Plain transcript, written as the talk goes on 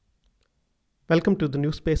Welcome to the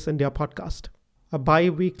New Space India podcast, a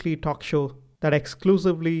bi-weekly talk show that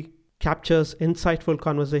exclusively captures insightful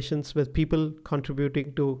conversations with people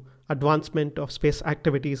contributing to advancement of space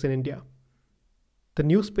activities in India. The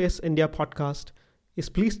New Space India podcast is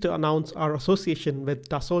pleased to announce our association with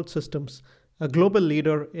Dassault Systems, a global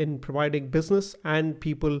leader in providing business and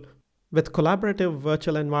people with collaborative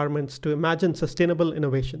virtual environments to imagine sustainable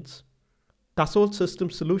innovations. Dassault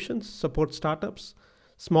Systems solutions support startups,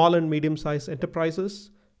 small and medium-sized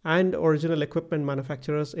enterprises, and original equipment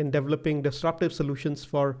manufacturers in developing disruptive solutions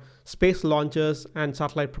for space launches and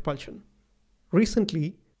satellite propulsion.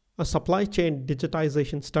 Recently, a supply chain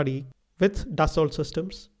digitization study with Dassault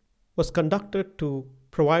Systems was conducted to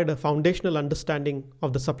provide a foundational understanding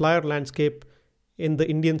of the supplier landscape in the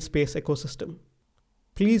Indian space ecosystem.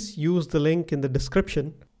 Please use the link in the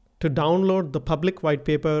description to download the public white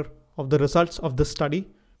paper of the results of this study,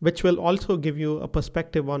 which will also give you a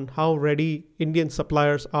perspective on how ready Indian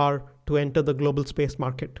suppliers are to enter the global space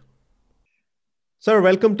market. Sir,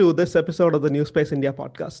 welcome to this episode of the New Space India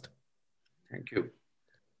podcast. Thank you.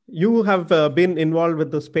 You have been involved with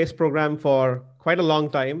the space program for quite a long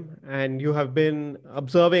time, and you have been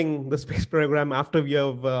observing the space program after we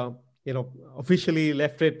have officially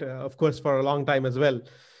left it, of course, for a long time as well.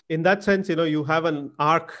 In that sense, you have an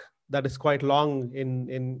arc that is quite long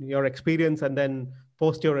in your experience, and then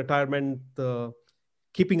post your retirement,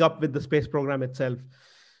 keeping up with the space program itself.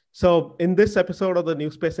 So in this episode of the New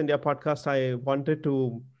Space India podcast, I wanted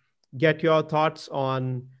to get your thoughts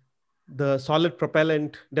on the solid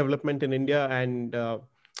propellant development in India and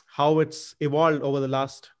how it's evolved over the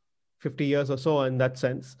last 50 years or so in that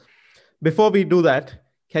sense. Before we do that,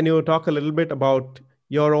 can you talk a little bit about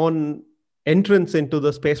your own entrance into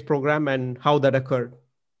the space program and how that occurred?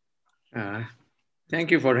 Thank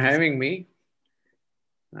you for having me.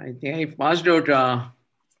 I think I passed out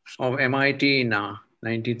of MIT in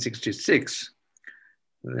 1966.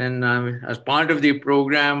 Then as part of the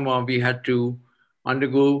program, we had to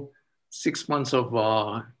undergo 6 months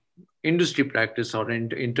of industry practice or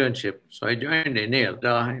internship. So I joined NAL.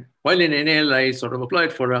 While in NAL, I sort of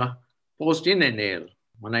applied for a post in NAL.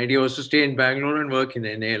 One idea was to stay in Bangalore and work in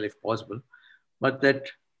NAL if possible. But that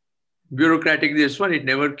bureaucratic this one, it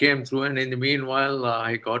never came through. And in the meanwhile,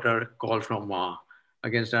 I got a call from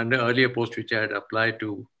against an earlier post which I had applied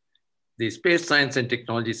to the Space Science and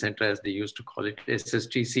Technology Center, as they used to call it,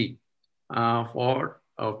 SSTC, for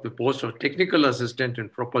the post of technical assistant in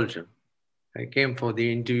propulsion. I came for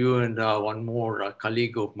the interview, and one more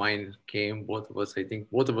colleague of mine came. Both of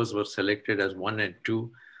us were selected as 1 and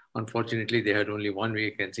 2. Unfortunately, they had only one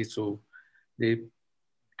vacancy, so they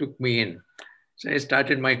took me in. So I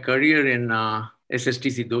started my career in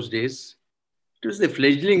SSTC those days. It was the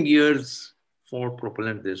fledgling years for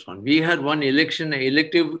propellant, this one. We had one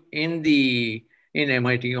elective in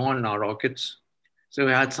MIT on our rockets. So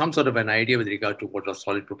we had some sort of an idea with regard to what are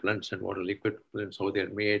solid propellants and what are liquid propellants, how they're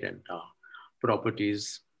made and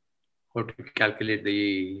properties, how to calculate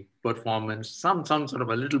the performance. Some sort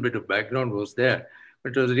of a little bit of background was there,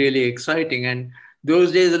 but it was really exciting. And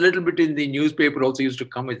those days, a little bit in the newspaper also used to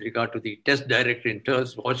come with regard to the test director in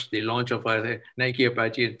TERS, watch the launch of Nike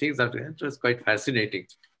Apache and things like that. It was quite fascinating.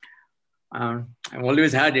 I've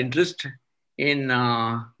always had interest in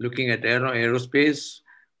looking at aerospace.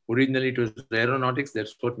 Originally, it was aeronautics.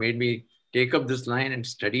 That's what made me take up this line and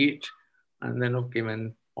study it. And then,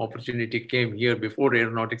 when opportunity came here before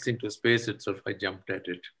aeronautics into space itself, I jumped at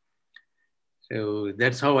it. So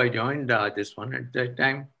that's how I joined this one. At that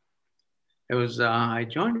time, I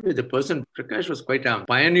joined with a person. Prakash was quite a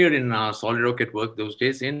pioneer in solid rocket work those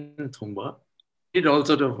days in Thumba. Did all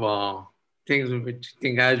sort of things which I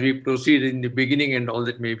think as we proceed in the beginning and all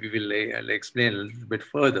that, maybe I'll explain a little bit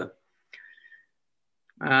further.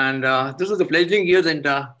 And this was the fledgling years, and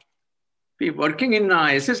working in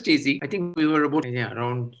SSTC, I think we were about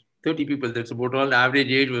around 30 people. That's about all. The average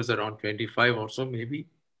age was around 25 or so maybe.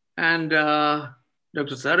 And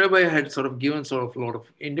Dr. Sarabhai had sort of given a lot of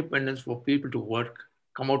independence for people to work,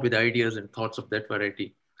 come out with ideas and thoughts of that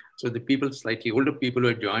variety. So the people, slightly older people who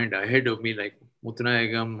had joined ahead of me, like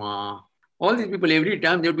Muthanayagam, all these people, every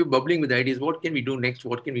time they'll be bubbling with ideas. What can we do next?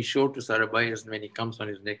 What can we show to Sarabhai when he comes on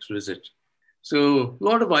his next visit? So a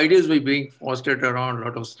lot of ideas were being fostered around, a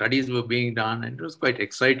lot of studies were being done, and it was quite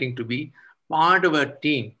exciting to be part of a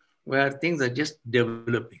team where things are just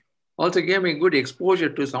developing. Also gave me good exposure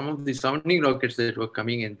to some of the sounding rockets that were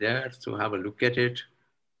coming in there, so have a look at it.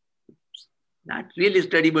 Not really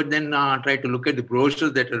study, but then try to look at the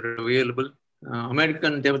brochures that are available.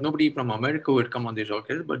 There was nobody from America who had come on these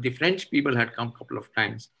rockets, but the French people had come a couple of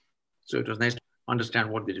times. So it was nice to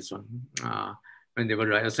understand what they did. when they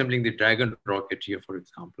were assembling the Dragon rocket here, for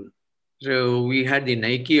example. So we had the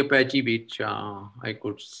Nike Apache, which I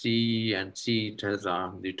could see it has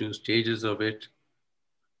the two stages of it.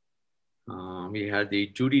 We had the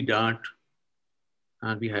Judy Dart,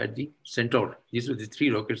 and we had the Centaur. These were the three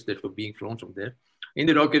rockets that were being flown from there. In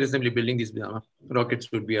the rocket assembly building, these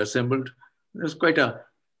rockets would be assembled. It was quite a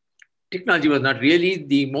technology was not really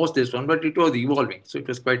the most this one, but it was evolving. So it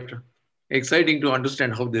was quite exciting to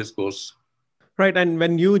understand how this goes. Right. And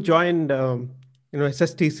when you joined,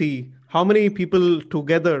 SSTC, how many people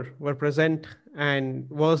together were present? And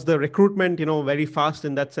was the recruitment, very fast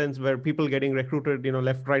in that sense, where people getting recruited,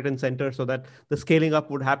 left, right, and center, so that the scaling up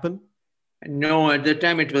would happen? No, at that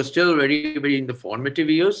time it was still very, very in the formative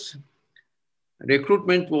years.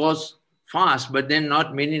 Recruitment was fast, but then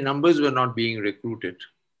not many numbers were not being recruited.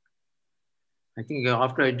 I think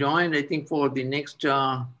after I joined, I think for the next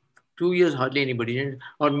 2 years, hardly anybody.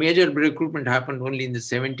 Or major recruitment happened only in the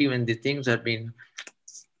 70s when the things had been,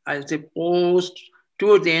 I'll say,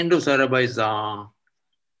 towards the end of Sarabhai's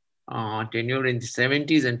tenure in the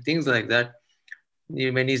 70s and things like that.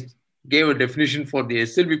 When he gave a definition for the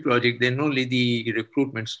SLV project, then only the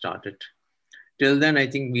recruitment started. Till then, I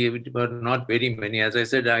think we were not very many. As I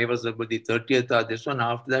said, I was about the 30th. This one,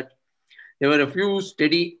 after that, there were a few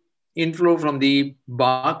steady inflow from the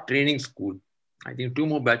BARC training school. I think 2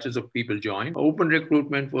 more batches of people joined. Open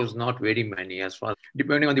recruitment was not very many as far,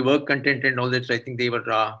 depending on the work content and all that. I think they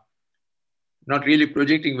were not really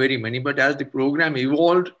projecting very many, but as the program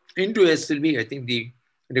evolved into SLV, I think the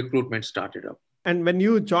recruitment started up. And when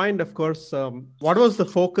you joined, of course, what was the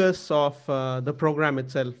focus of the program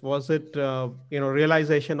itself? Was it,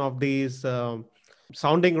 realization of these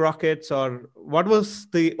sounding rockets, or what was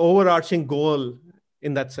the overarching goal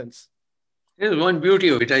in that sense? There's one beauty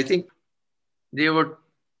of it. I think they were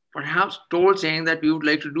perhaps told saying that we would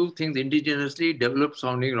like to do things indigenously, develop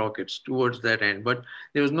sounding rockets towards that end. But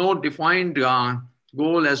there was no defined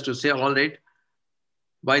goal as to say, all right,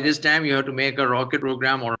 by this time you have to make a rocket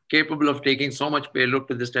program or capable of taking so much payload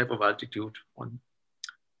to this type of altitude.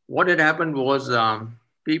 What had happened was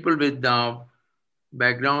people with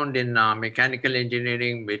background in mechanical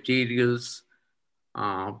engineering, materials,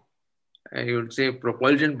 I would say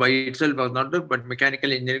propulsion by itself was not there, but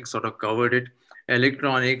mechanical engineering sort of covered it.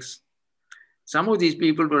 Electronics. Some of these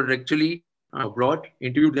people were actually abroad,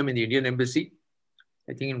 interviewed them in the Indian embassy.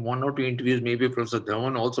 I think in 1 or 2 interviews, maybe Professor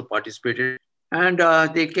Dhawan also participated. And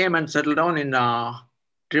they came and settled down in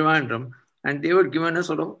Trivandrum, and they were given a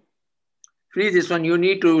sort of free this one. You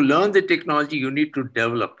need to learn the technology, you need to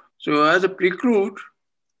develop. So as a recruit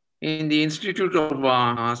in the Institute of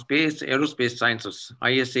Aerospace Sciences,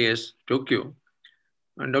 ISAS, Tokyo,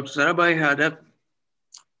 and Dr. Sarabhai had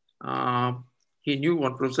he knew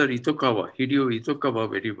what Professor Hideo Itokawa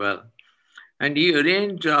very well. And he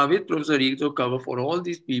arranged with Professor Itokawa for all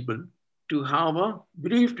these people to have a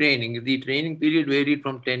brief training. The training period varied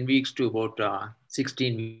from 10 weeks to about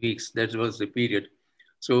 16 weeks. That was the period.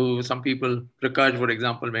 So some people, Prakash, for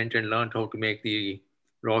example, went and learned how to make the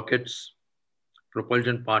rockets,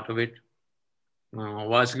 propulsion part of it.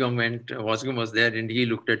 Vasgam was there and he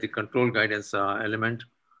looked at the control guidance element.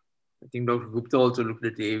 I think Dr. Gupta also looked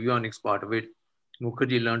at the avionics part of it.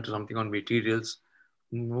 Mukherjee learned something on materials.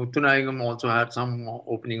 Muthanayagam also had some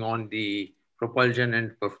opening on the propulsion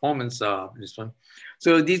and performance, this one.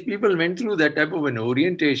 So these people went through that type of an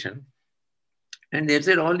orientation. And they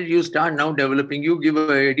said, all you start now developing, you give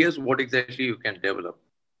ideas what exactly you can develop.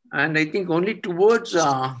 And I think only towards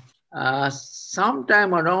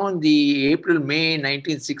sometime around the April, May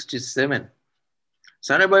 1967,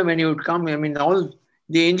 Sarabhai, when he would come, I mean, all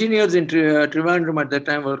the engineers in Trivandrum at that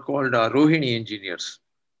time were called Rohini engineers.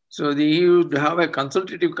 So he would have a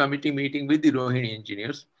consultative committee meeting with the Rohini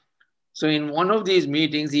engineers. So in one of these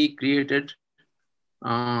meetings, he created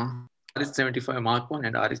RH-75 Mark 1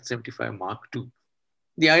 and RH-75 Mark 2.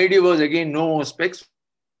 The idea was, again, no specs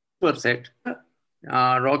were set.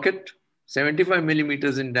 Rocket 75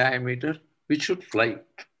 millimeters in diameter, which should fly.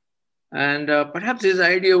 And perhaps his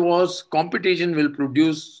idea was competition will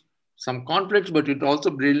produce some conflicts, but it also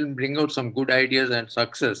bring out some good ideas and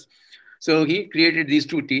success. So he created these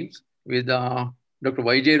 2 teams with Dr.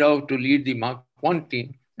 Y.J. Rao to lead the Mark 1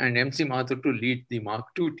 team and M.C. Mathur to lead the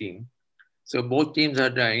Mark 2 team. So both teams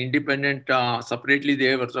had independent, separately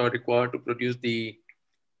they were required to produce the,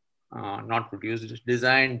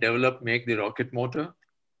 design, develop, make the rocket motor,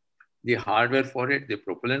 the hardware for it, the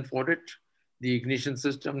propellant for it, the ignition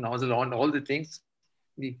system, nozzle on, all the things.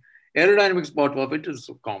 The aerodynamics part of it is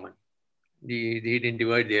so common. They didn't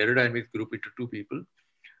divide the aerodynamics group into 2 people,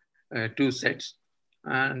 2 sets.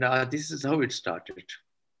 And this is how it started.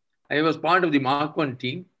 I was part of the Mark I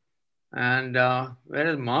team, and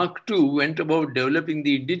whereas Mark II went about developing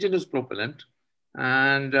the indigenous propellant,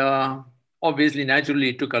 and obviously, naturally,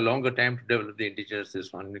 it took a longer time to develop the indigenous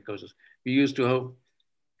this one because we used to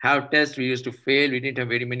have tests, we used to fail, we didn't have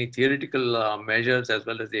very many theoretical measures as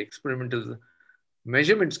well as the experimental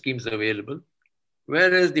measurement schemes available.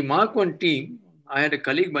 Whereas the Mark I team, I had a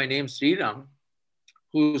colleague by name Sriram,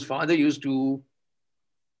 whose father used to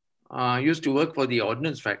work for the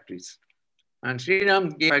ordnance factories. And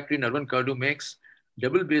Sriram factory in Urban Kadu makes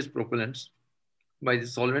double-based propellants by the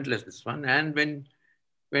solventless this one. And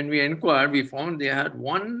when we inquired, we found they had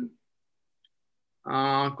one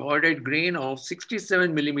cordite grain of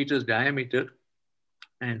 67 millimeters diameter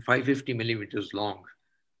and 550 millimeters long.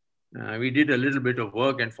 We did a little bit of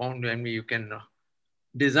work and found you can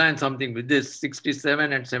design something with this.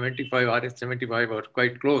 67 and 75, RS75 are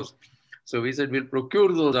quite close. So we said we'll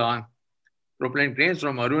procure those propellant grains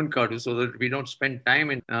from Arun Kadu so that we don't spend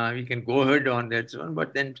time and we can go ahead on that one.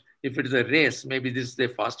 But then if it's a race, maybe this is the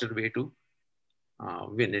faster way to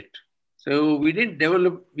win it. So we didn't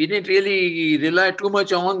really rely too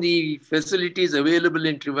much on the facilities available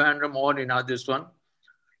in Trivandrum or in others one.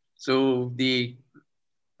 So the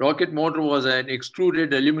rocket motor was an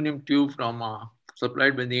extruded aluminum tube from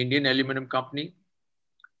supplied by the Indian Aluminum Company.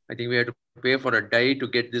 I think we had to pay for a die to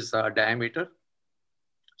get this diameter.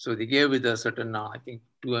 So they gave with a certain, I think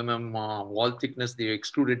 2 mm wall thickness, they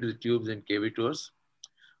extruded the tubes and gave it to us.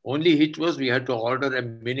 Only hitch was we had to order a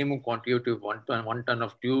minimum quantity of 1 ton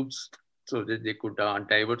of tubes so that they could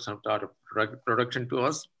divert some production to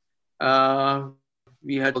us.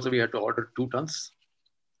 We had to order 2 tons.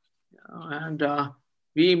 And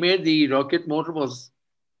we made the rocket motor was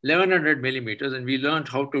 1100 millimeters, and we learned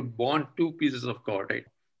how to bond 2 pieces of cordite.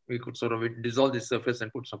 We could sort of dissolve the surface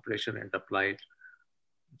and put some pressure and apply it.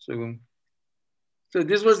 So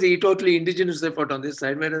this was the totally indigenous effort on this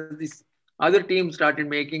side, whereas this other team started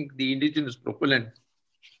making the indigenous propellant.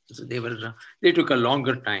 So they took a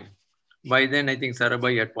longer time. By then, I think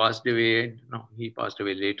Sarabhai had passed away. No, he passed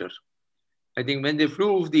away later. I think when they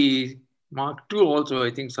flew the Mark II also,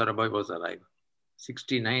 I think Sarabhai was alive.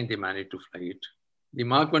 69, they managed to fly it. The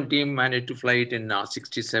Mark I team managed to fly it in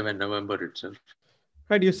 67, November itself.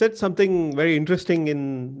 Right, you said something very interesting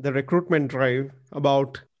in the recruitment drive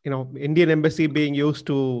about Indian embassy being used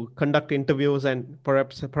to conduct interviews and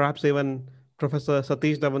perhaps even Professor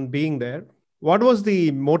Satish Dhawan being there. What was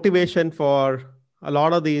the motivation for a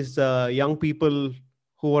lot of these young people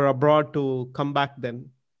who were abroad to come back then?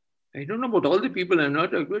 I don't know about all the people. I'm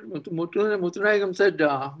not a good. Muthuranagam said,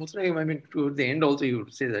 Muthuranagam, I mean, toward the end also, you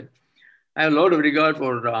would say that I have a lot of regard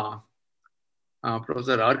for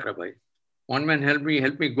Professor R. Krabai. One man helped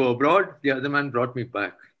me go abroad. The other man brought me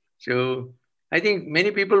back. So I think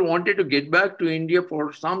many people wanted to get back to India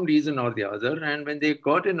for some reason or the other. And when they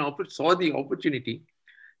saw the opportunity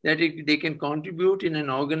that they can contribute in an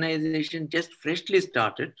organization just freshly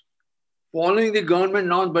started, following the government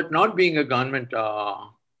norms, but not being a government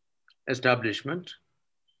establishment.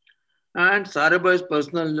 And Sarabhai's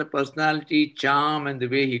personality, charm, and the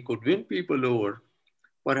way he could win people over,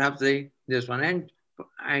 perhaps this one. And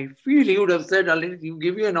I feel he would have said, I'll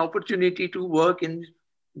give you an opportunity to work in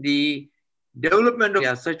the development of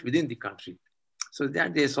as such within the country. So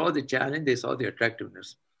that they saw the challenge, they saw the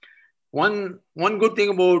attractiveness. One good thing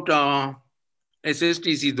about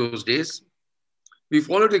SSTC those days, we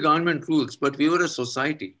followed the government rules, but we were a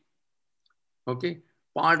society. Okay.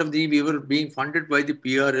 We were being funded by the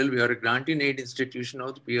PRL. We are a granting aid institution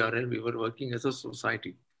of the PRL. We were working as a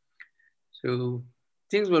society. So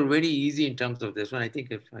things were very easy in terms of this one. I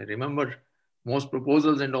think if I remember most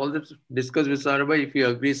proposals and all that discussed with Sarabhai, if you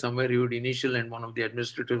agree somewhere, you would initial and one of the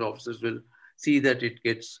administrative officers will see that it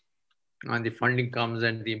gets and the funding comes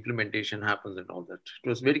and the implementation happens and all that. It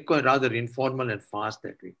was rather informal and fast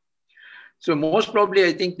that way. So most probably,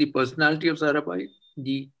 I think the personality of Sarabhai,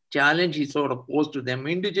 the challenge he sort of posed to them,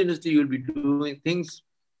 indigenously you'll be doing things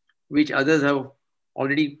which others have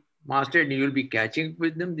already mastered and you'll be catching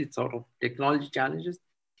with them, these sort of technology challenges.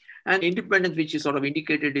 And independence, which is sort of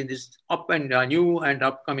indicated in this new and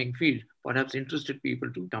upcoming field, perhaps interested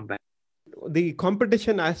people to come back. The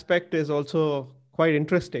competition aspect is also quite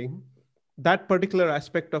interesting. That particular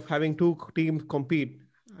aspect of having 2 teams compete,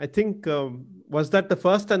 I think, was that the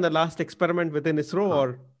first and the last experiment within ISRO,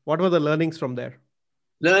 or what were the learnings from there?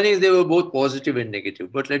 Learnings, they were both positive and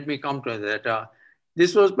negative, but let me come to that.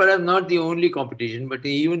 This was perhaps not the only competition, but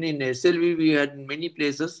even in SLV, we had in many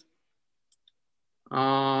places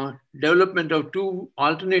development of 2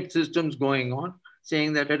 alternate systems going on,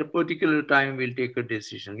 saying that at a particular time, we'll take a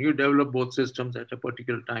decision. You develop both systems at a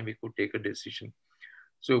particular time, we could take a decision.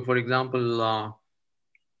 So for example,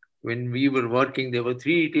 when we were working, there were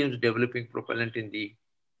 3 teams developing propellant in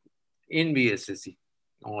VSSC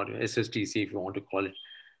or SSTC, if you want to call it.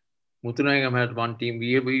 Muthunaingam had one team.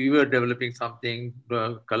 We were developing something.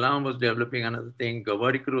 Kalam was developing another thing.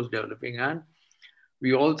 Gavadikar was developing. And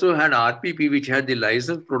we also had RPP, which had the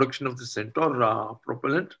licensed production of the Centaur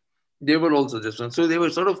propellant. They were also this one. So they were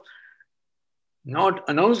sort of not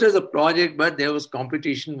announced as a project, but there was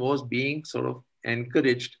competition was being sort of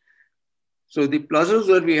encouraged. So the pluses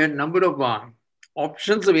were we had number of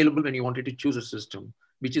options available when you wanted to choose a system,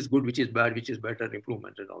 which is good, which is bad, which is better,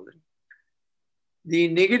 improvement and all that. The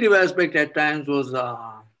negative aspect at times was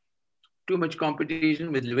too much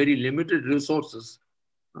competition with very limited resources.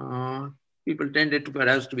 People tended to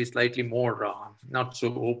perhaps to be slightly more not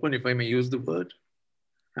so open, if I may use the word.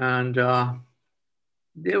 And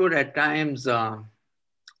there were at times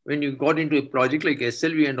when you got into a project like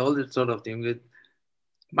SLV and all that sort of thing with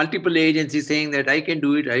multiple agencies saying that I can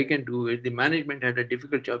do it, the management had a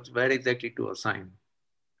difficult job where exactly to assign.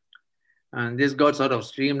 And this got sort of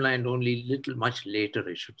streamlined only much later,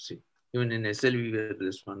 I should say. Even in SLV, where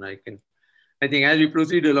this one, I think as we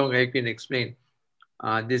proceed along, I can explain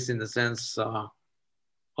this in the sense how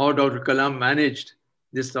Dr. Kalam managed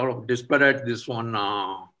this sort of disparate,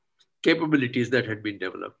 capabilities that had been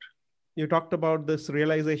developed. You talked about this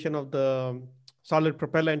realization of the solid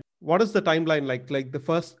propellant. What is the timeline like? Like the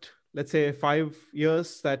first, let's say 5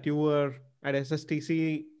 years that you were at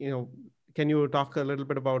SSTC, can you talk a little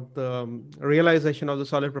bit about the realization of the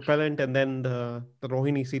solid propellant and then the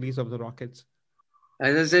Rohini series of the rockets?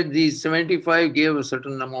 As I said, the 75 gave a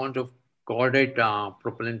certain amount of coordinate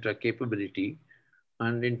propellant capability.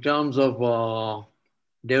 And in terms of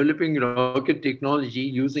developing rocket technology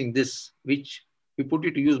using this, which we put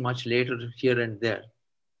it to use much later here and there,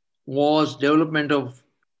 was development of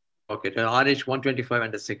rocket, an RH-125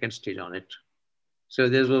 and a second stage on it. So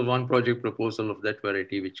this was one project proposal of that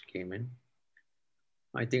variety which came in.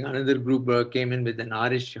 I think another group came in with an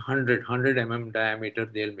RH-100 mm diameter.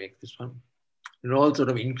 They'll make this one. And all sort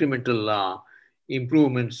of incremental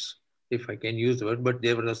improvements, if I can use the word, but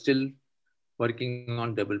they were still working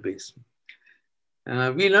on double base.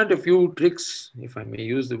 We learned a few tricks, if I may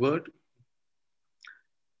use the word.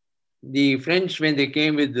 The French, when they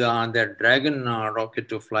came with their Dragon rocket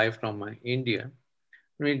to fly from India,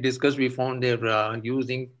 when we discussed, we found they were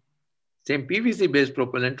using same PVC-based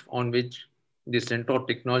propellant on which the Centaur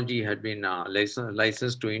technology had been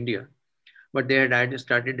licensed to India. But they had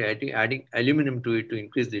started adding aluminum to it to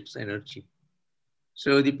increase its energy.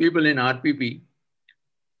 So the people in RPP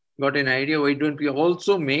got an idea, why don't we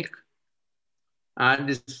also add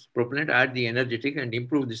this propellant, add the energetic and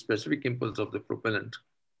improve the specific impulse of the propellant.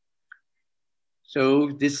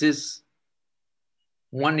 So this is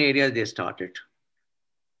one area they started.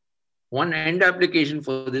 One end application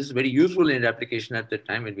for this, very useful end application at the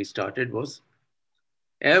time when we started, was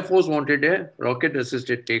Air Force wanted a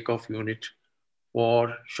rocket-assisted takeoff unit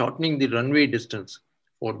for shortening the runway distance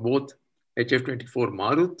for both HF-24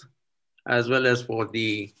 Marut as well as for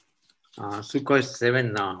the Sukhoi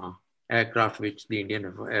 7 aircraft which the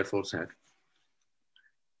Indian Air Force had.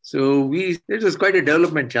 So it was quite a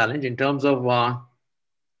development challenge in terms of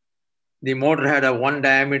the motor had a one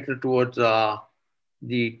diameter towards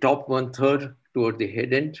the top 1/3 toward the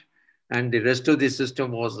head end, and the rest of the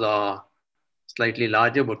system was slightly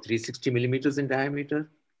larger, about 360 millimeters in diameter.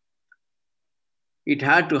 It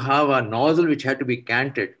had to have a nozzle which had to be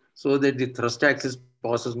canted so that the thrust axis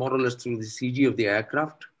passes more or less through the CG of the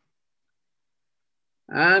aircraft.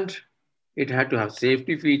 And it had to have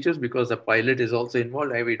safety features because the pilot is also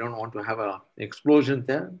involved. We don't want to have an explosion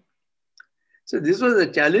there. So this was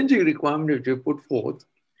a challenging requirement which we put forth.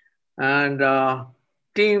 And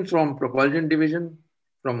teams from Propulsion Division,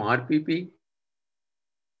 from RPP,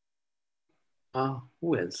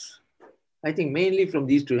 who else? I think mainly from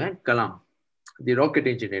these two, and Kalam, the Rocket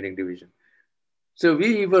Engineering Division. So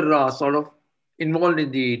we were sort of involved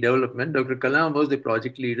in the development. Dr. Kalam was the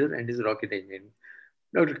project leader and his rocket engineer.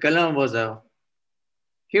 Dr. Kalam was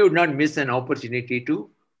he would not miss an opportunity to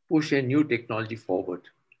push a new technology forward.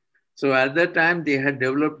 So at that time, they had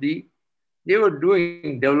developed they were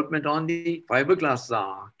doing development on the fiberglass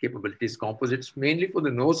capabilities, composites, mainly for the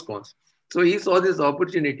nose cones. So he saw this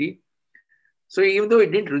opportunity. So even though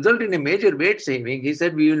it didn't result in a major weight saving, he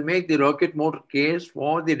said, we will make the rocket motor case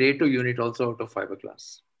for the Rato unit also out of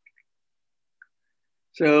fiberglass.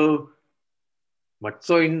 So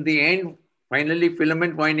in the end, finally,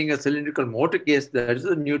 filament winding a cylindrical motor case, that is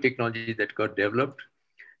a new technology that got developed.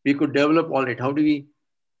 We could develop all right. How do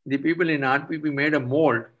the people in RPP made a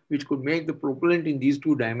mold which could make the propellant in these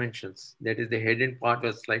two dimensions. That is, the head end part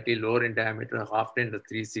was slightly lower in diameter, half end of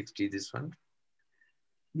 360, this one.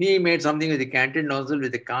 We made something with a canted nozzle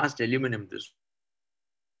with a cast aluminum, this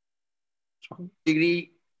one.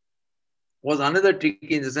 Degree was another trick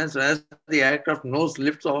in the sense as the aircraft nose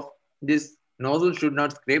lifts off, this nozzle should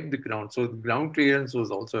not scrape the ground. So the ground clearance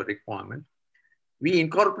was also a requirement. We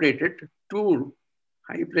incorporated two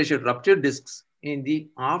high pressure rupture discs in the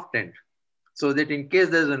aft end, so that in case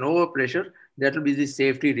there's an overpressure, that will be the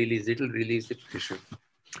safety release. It will release the pressure.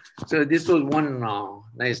 So this was one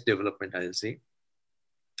nice development, I'll say.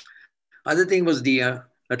 Other thing was the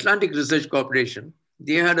Atlantic Research Corporation.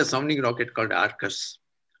 They had a sounding rocket called Arcus.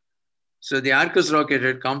 So the Arcus rocket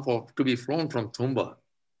had come to be flown from Tumba.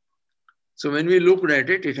 So when we looked at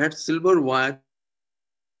it, it had silver wire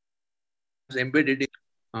embedded in.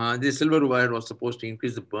 The silver wire was supposed to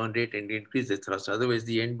increase the burn rate and increase the thrust. Otherwise,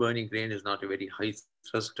 the end burning grain is not a very high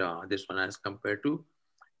thrust, this one, as compared to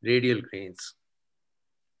radial grains.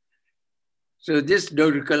 So this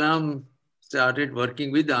Dr. Kalam started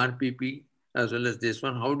working with the RPP as well as this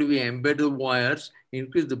one. How do we embed the wires,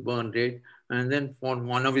 increase the burn rate? And then for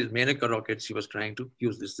one of his Menaka rockets, he was trying to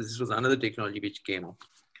use this. This was another technology which came up.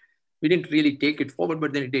 We didn't really take it forward,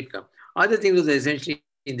 but then it did come. Other thing was essentially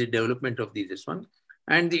in the development of this one.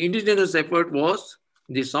 And the indigenous effort was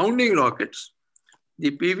the sounding rockets.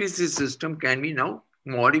 The PVC system can be now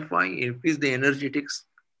modify, increase the energetics,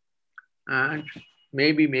 and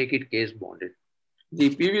maybe make it case bonded. The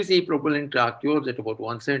PVC propellant cures at about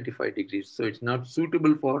 175 degrees, so it's not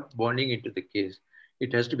suitable for bonding into the case.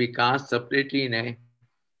 It has to be cast separately in a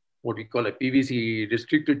what we call a PVC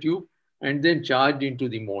restrictor tube, and then charged into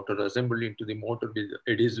the motor, assembled into the motor with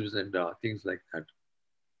adhesives and things like that.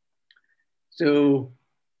 So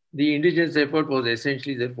the indigenous effort was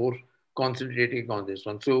essentially therefore concentrating on this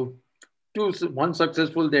one. So one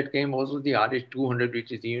successful that came also the RH200,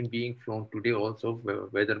 which is even being flown today also for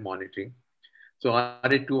weather monitoring. So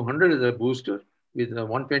RH200 is a booster with a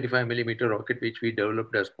 125 millimeter rocket, which we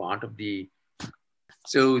developed as part of the.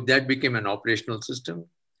 So that became an operational system.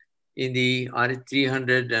 In the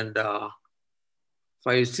RH300 and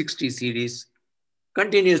 560 series,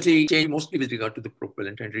 continuously change, mostly with regard to the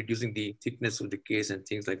propellant and reducing the thickness of the case and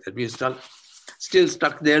things like that. We are still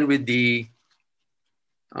stuck there with the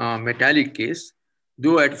metallic case,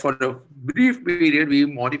 though for a brief period, we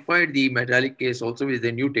modified the metallic case also with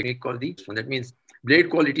a new technique called the, that means blade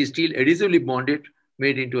quality steel adhesively bonded,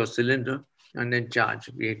 made into a cylinder, and then charged.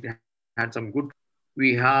 We had some good,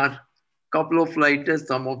 we had a couple of flight tests,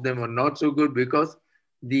 some of them were not so good because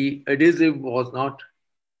the adhesive was not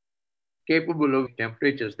capable of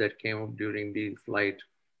temperatures that came up during the flight,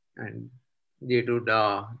 and they would,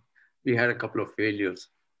 we had a couple of failures.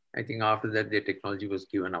 I think after that, the technology was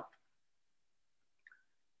given up.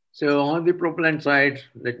 So on the propellant side,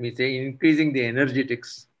 let me say, increasing the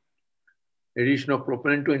energetics, addition of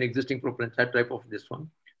propellant to an existing propellant, that type of this one.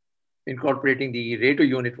 Incorporating the Rato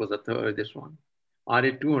unit was a third, this one.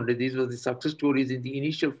 RH200, these were the success stories in the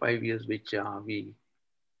initial 5 years, which we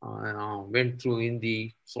went through in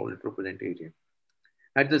the solid propellant area.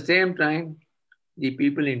 At the same time, the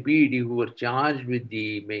people in PED who were charged with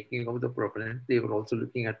the making of the propellant, they were also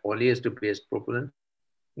looking at polyester-based propellant.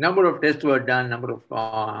 Number of tests were done, number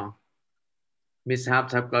of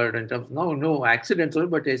mishaps have occurred in terms, no accidents,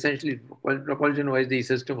 but essentially propulsion-wise, the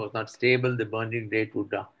system was not stable. The burning rate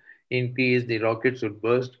would increase, the rockets would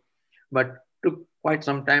burst, but took quite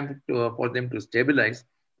some time for them to stabilize.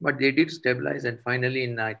 But they did stabilize, and finally,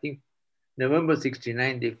 in I think November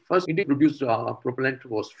 '69, the first Indian-produced propellant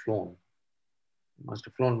was flown. Must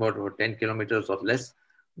have flown about 10 kilometers or less.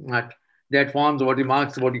 But that forms what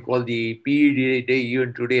marks what you call the PED day.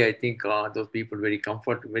 Even today, I think those people very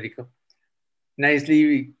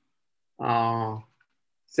nicely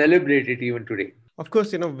celebrate it even today. Of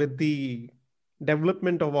course, with the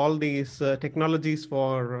development of all these technologies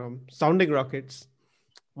for sounding rockets,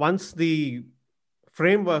 once the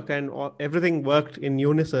framework and everything worked in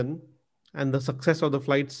unison and the success of the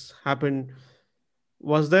flights happened,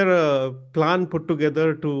 was there a plan put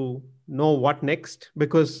together to know what next?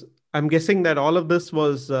 Because I'm guessing that all of this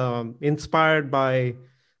was inspired by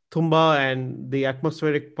Tumba and the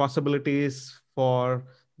atmospheric possibilities for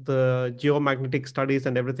the geomagnetic studies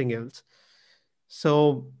and everything else.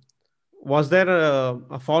 So was there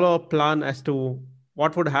a follow-up plan as to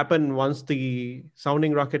what would happen once the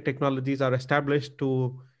sounding rocket technologies are established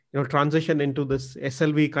to transition into this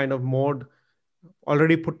SLV kind of mode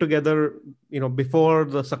already put together before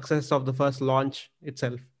the success of the first launch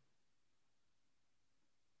itself?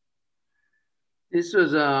 This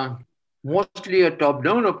was mostly a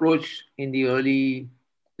top-down approach in the early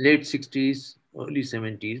late 60s, early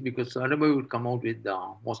 70s, because Sarabhai would come out with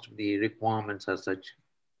most of the requirements as such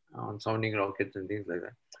on sounding rockets and things like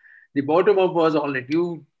that. The bottom up was all that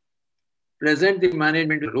you present the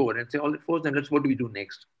management to rover and say, all right, first, and let's what do we do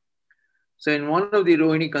next? So in one of the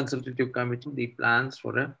Rohini consultative committee, the plans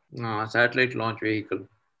for a satellite launch vehicle.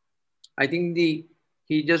 I think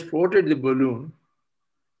he just floated the balloon,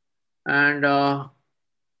 and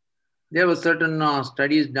there were certain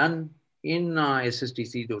studies done in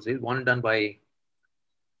SSTC doses, one done by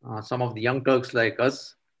some of the young Turks like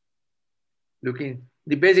us.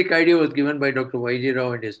 The basic idea was given by Dr. Y.J.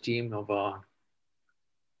 Rao and his team of a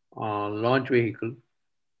launch vehicle,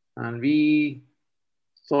 and we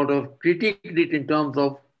sort of critiqued it in terms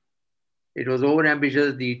of it was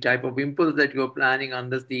overambitious, the type of impulse that you're planning,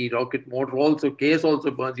 unless the rocket motor also, case also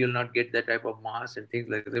burns, you'll not get that type of mass and things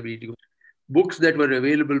like that. Books that were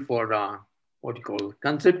available for what you call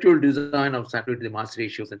conceptual design of satellite, the mass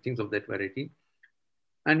ratios and things of that variety.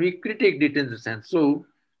 And we critiqued it in the sense. So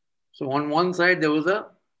on one side, there was a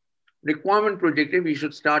requirement projected. We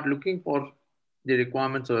should start looking for the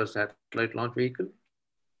requirements of a satellite launch vehicle.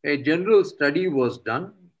 A general study was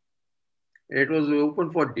done. It was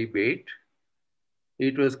open for debate.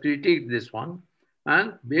 It was critiqued, this one.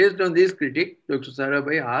 And based on this critique, Dr.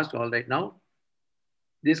 Sarabhai asked, all right, now,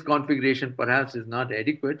 this configuration perhaps is not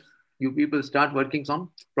adequate. You people start working some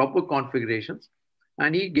proper configurations.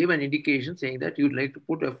 And he gave an indication saying that you'd like to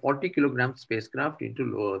put a 40 kilogram spacecraft into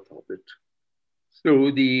low Earth orbit. So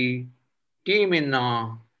the team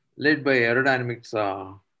led by aerodynamics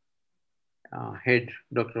head,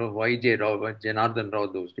 Dr. Y.J. Rao, Janardhan Rao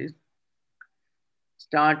those days,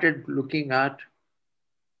 started looking at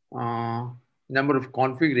number of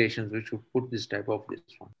configurations which would put this type of this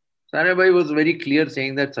one. Sarabhai was very clear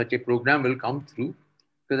saying that such a program will come through,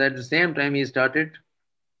 because at the same time he started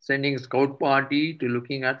sending a scout party to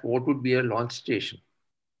looking at what would be a launch station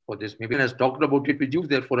for this. Maybe has talked about it with you,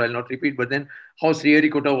 therefore I'll not repeat, but then how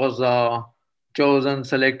Sriharikota was chosen,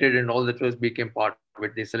 selected, and all that was became part of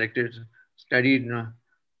it. They selected, studied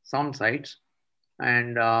some sites,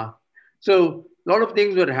 and so a lot of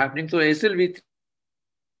things were happening. So SLV3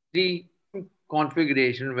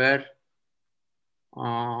 configuration where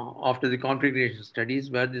after the configuration studies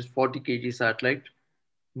where this 40 kg satellite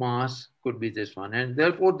mass could be this one, and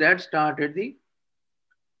therefore that started the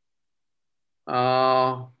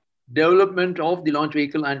development of the launch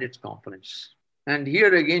vehicle and its components. And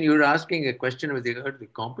here again, you're asking a question with regard to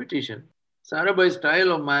the competition. Sarabhai's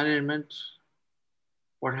style of management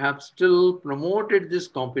perhaps still promoted this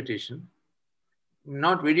competition. I'm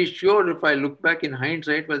not very sure if I look back in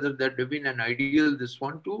hindsight whether that would have been an ideal, this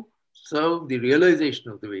one, to serve the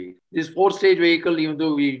realization of the vehicle. This 4-stage vehicle, even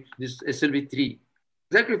though this SLV3,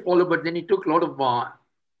 exactly followed, but then it took a lot of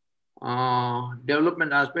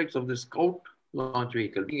development aspects of the Scout launch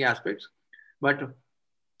vehicle, aspects, but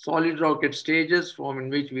solid rocket stages in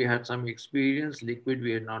which we had some experience. Liquid,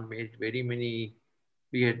 we had not made very many.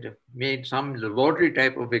 We had made some laboratory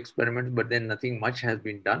type of experiments, but then nothing much has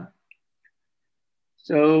been done.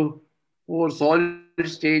 So for solid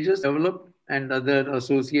stages developed and other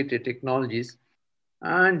associated technologies.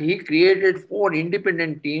 And he created 4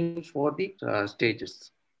 independent teams for the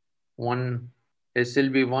stages. One,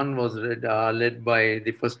 SLV1 was led by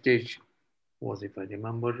the first stage, was, if I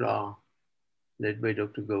remember, led by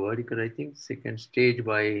Dr. Gawardekar, I think. Second stage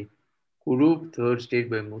by Kurup, third stage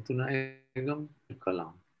by Muthunayatham,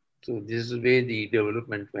 Kalam. So this is where the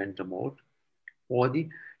development went about for the,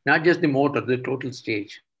 not just the motor, the total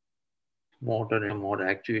stage, motor and motor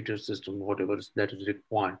actuator system, whatever that is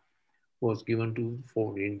required, was given to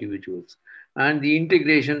 4 individuals. And the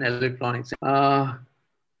integration electronics,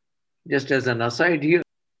 just as an aside here,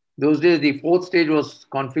 those days the 4th stage was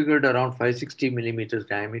configured around 560 millimeters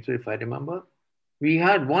diameter, if I remember. We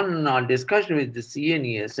had one discussion with the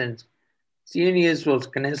CNES, and CNES was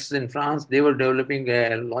CNES in France. They were developing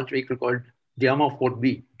a launch vehicle called Diama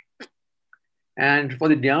 4B. And for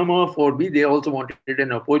the Diama 4B, they also wanted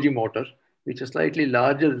an apogee motor, which is slightly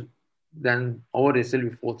larger than our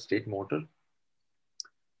SLV 4th stage motor.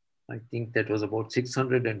 I think that was about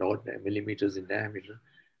 600 and odd millimeters in diameter.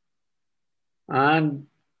 And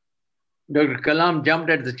Dr. Kalam jumped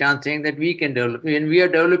at the chance saying that we can develop, when we are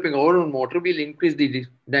developing our own motor, we'll increase the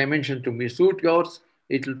dimension to suit yours.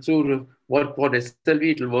 It will suit work for SLV,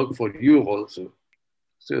 it will work for you also.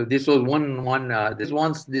 So this was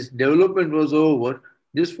once this development was over,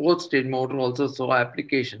 this 4th stage motor also saw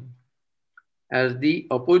application as the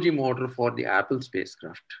apogee motor for the Apple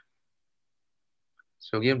spacecraft.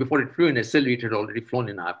 So again, before it flew in SLV, it had already flown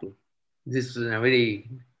in Apple. This is a very,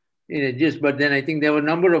 but then I think there were a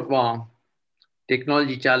number of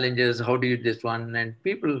technology challenges, how do you this one, and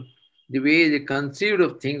people, the way they conceived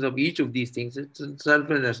of things, of each of these things, it's itself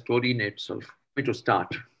a story in itself. Me to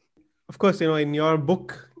start. Of course, in your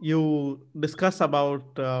book, you discuss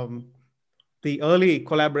about the early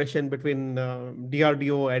collaboration between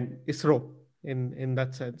DRDO and ISRO in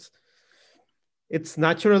that sense. It's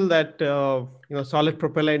natural that solid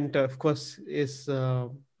propellant, of course, is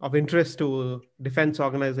of interest to defense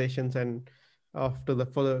organizations and to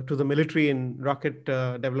the military in rocket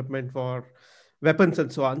development for weapons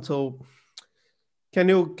and so on. So, can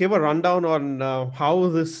you give a rundown on how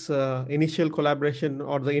this initial collaboration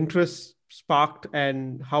or the interest sparked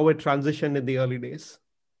and how it transitioned in the early days?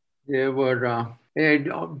 I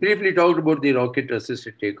briefly talked about the rocket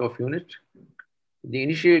assisted takeoff unit. The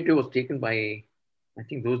initiative was taken by, I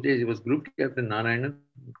think those days it was Group Captain Narayanan,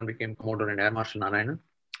 who became Commodore and Air Marshal Narayanan.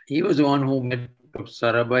 He was the one who met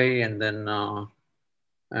Sarabhai and then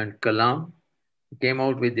and Kalam, came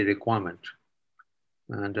out with the requirement.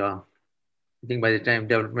 And I think by the time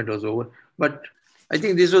development was over, but I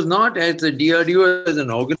think this was not as the DRDO as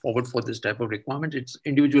an organ forward for this type of requirement. It's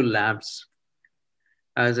individual labs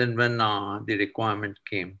as and when the requirement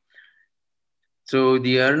came. So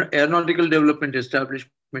the aeronautical development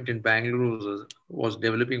establishment in Bangalore was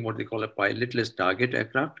developing what they call a pilotless target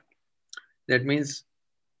aircraft. That means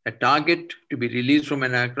a target to be released from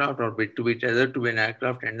an aircraft or to be tethered to an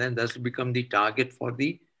aircraft, and then thus become the target for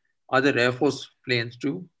the other Air Force planes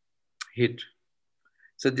to hit.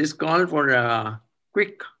 So this called for a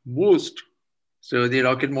quick boost. So the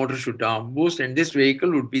rocket motor should boost, and this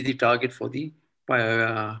vehicle would be the target for the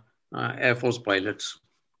Air Force pilots.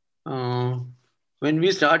 When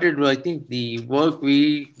we started, I think the work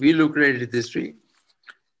we looked at it this way.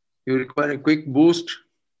 You require a quick boost.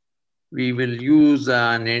 We will use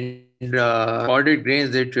an ordered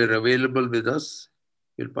grains that are available with us.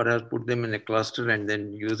 We'll perhaps put them in a cluster and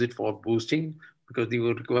then use it for boosting because they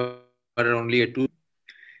would require only a 2.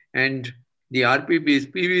 And the RPP is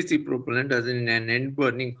PVC propellant, as in an end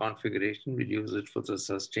burning configuration. We'll use it for the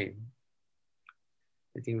sustain.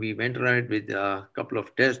 I think we went around with a couple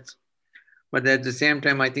of tests, but at the same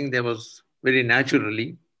time, I think there was very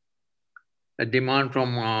naturally a demand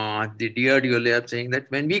from the DRDO lab saying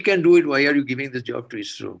that when we can do it, why are you giving this job to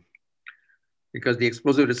ISRO? Because the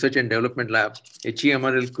Explosive Research and Development Lab,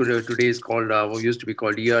 HEMRL today is called, used to be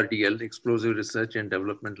called ERDL, Explosive Research and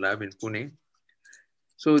Development Lab in Pune.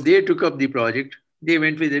 So they took up the project. They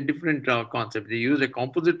went with a different concept. They used a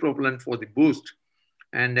composite propellant for the boost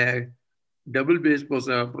and a double base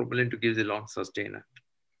propellant to give the long sustainer.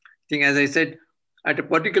 I think, as I said, at a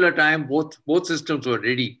particular time, both systems were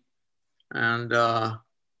ready. And I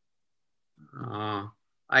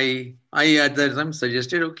at that time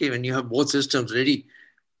suggested, okay, when you have both systems ready,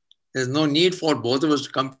 there's no need for both of us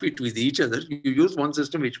to compete with each other. You use one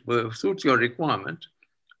system which suits your requirement.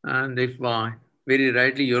 And if very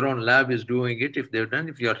rightly your own lab is doing it, if they're done,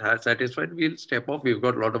 if you're satisfied, we'll step off. We've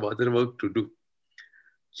got a lot of other work to do.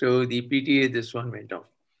 So the PTA, this one went off.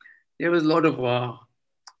 There was a lot of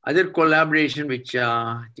other collaboration, which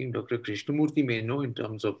I think Dr. Krishnamurthy may know in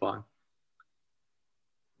terms of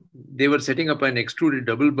they were setting up an extruded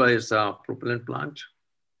double bias propellant plant.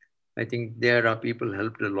 I think there people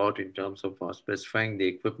helped a lot in terms of specifying the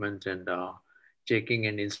equipment and checking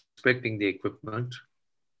and inspecting the equipment.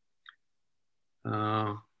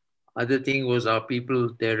 Other thing was our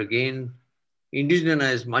people there again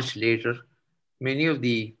indigenized much later. Many of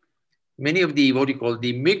the what you call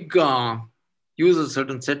the MiG use a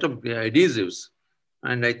certain set of adhesives,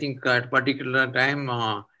 and I think at a particular time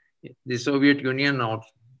the Soviet Union, or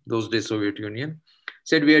those days Soviet Union,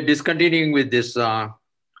 said we are discontinuing with this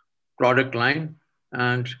product line,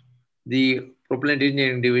 and the propellant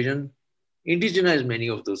engineering division indigenized many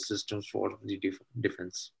of those systems for the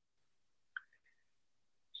defense.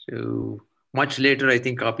 So much later, I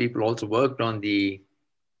think our people also worked on the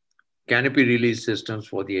canopy release systems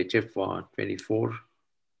for the HF-24.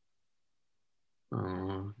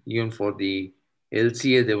 Even for the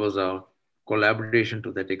LCA, there was a collaboration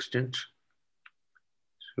to that extent.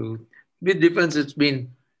 So with defense, it's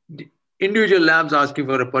been individual labs asking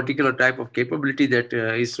for a particular type of capability that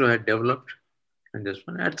ISRO had developed. And this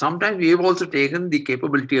one, at sometimes we have also taken the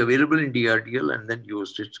capability available in DRDL and then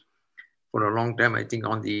used it for a long time. I think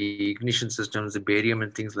on the ignition systems, the barium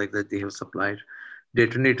and things like that, they have supplied.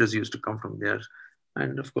 Detonators used to come from there.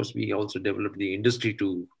 And of course, we also developed the industry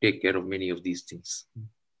to take care of many of these things.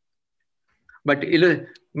 But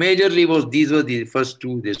majorly these were the first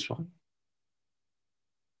two, this one.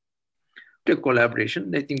 The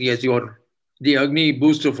collaboration, I think the Agni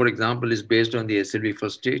booster, for example, is based on the SLV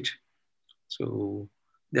first stage. So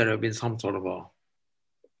there have been some sort of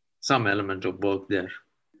some element of work there.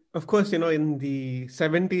 Of course, in the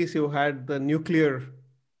 70s, you had the nuclear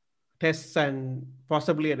tests and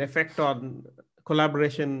possibly an effect on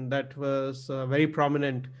collaboration that was very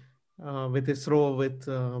prominent with ISRO, with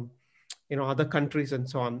other countries and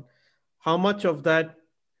so on. How much of that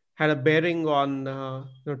had a bearing on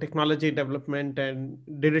technology development, and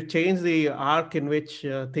did it change the arc in which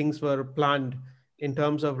things were planned in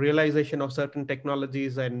terms of realization of certain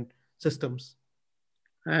technologies and systems?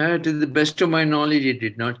 To the best of my knowledge, it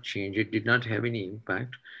did not change. It did not have any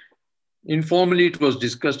impact. Informally, it was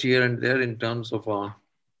discussed here and there in terms of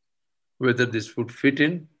whether this would fit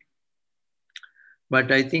in.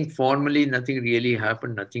 But I think formally, nothing really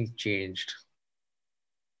happened, nothing changed.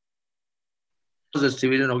 It was a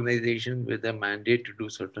civilian organization with a mandate to do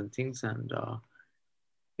certain things, and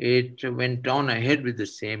it went on ahead with the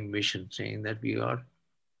same mission, saying that we are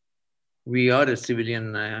a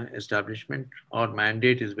civilian establishment. Our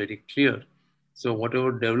mandate is very clear. So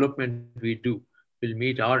whatever development we do will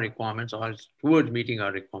meet our requirements, or towards meeting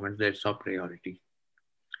our requirements. That's our priority.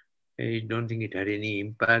 I don't think it had any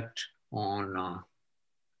impact on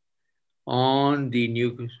the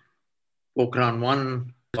new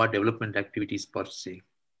Pokhran-1 or development activities per se.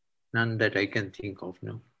 None that I can think of,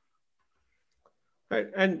 no. Right.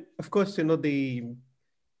 And of course, the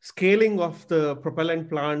scaling of the propellant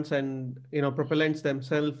plants and propellants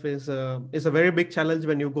themselves is a very big challenge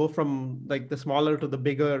when you go from like the smaller to the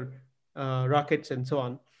bigger rockets and so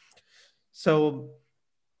on. So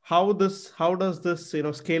how does this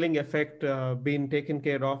scaling effect being taken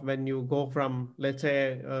care of when you go from, let's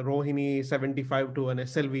say, a Rohini 75 to an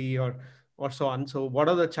SLV or so on? So what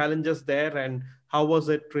are the challenges there, and how was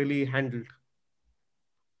it really handled?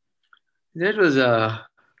 That was a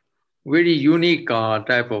very unique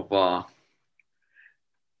type of.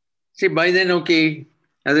 See, by then, okay,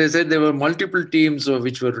 as I said, there were multiple teams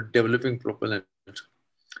which were developing propellant.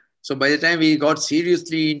 So by the time we got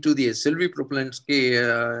seriously into the SLV propellant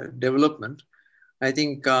development, I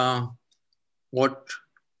think what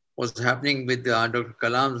was happening with Dr.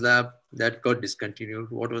 Kalam's lab, that got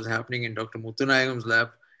discontinued. What was happening in Dr. Muthunayagam's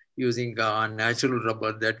lab using natural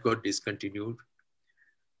rubber, that got discontinued.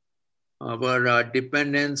 Our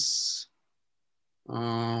dependence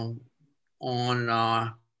on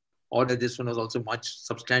order, this one was also much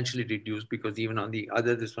substantially reduced, because even on the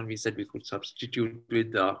other, this one we said we could substitute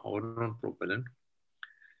with our own propellant.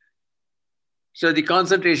 So the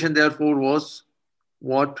concentration therefore was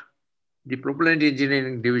what the propellant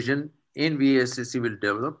engineering division in VSSC will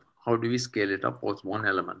develop. How do we scale it up was one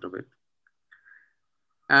element of it.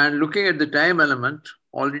 And looking at the time element,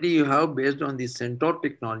 already you have, based on the Centaur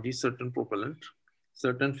technology, certain propellant,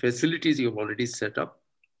 certain facilities you have already set up.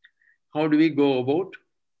 How do we go about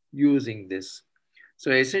using this?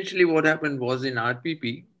 So essentially what happened was in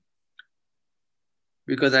RPP,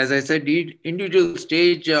 because as I said, individual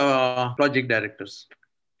stage project directors.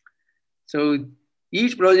 So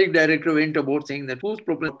each project director went about saying that whose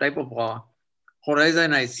propellant type of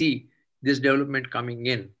horizon I see this development coming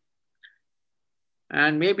in.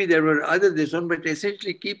 And maybe there were other this one, but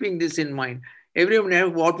essentially keeping this in mind, everyone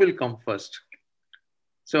knows what will come first.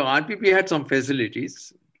 So RPP had some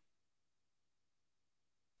facilities.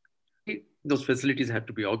 Those facilities had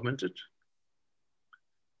to be augmented.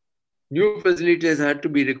 New facilities had to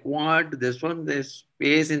be required. This one, the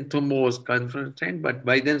space in Thumbo was constrained, but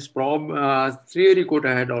by then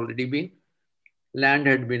Sriharikota had already been, land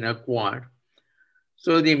had been acquired.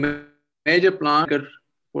 So the major plant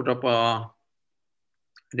put up a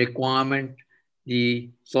requirement, the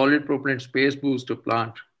solid propellant space booster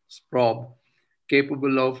plant, SPROB,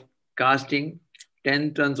 capable of casting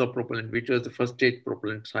 10 tons of propellant, which was the first stage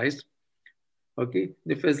propellant size. Okay,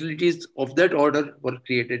 the facilities of that order were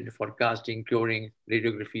created for casting, curing,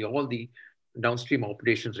 radiography, all the downstream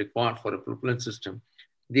operations required for a propellant system.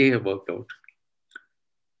 They have worked out.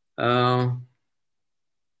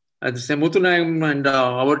 At the Muthunayagan and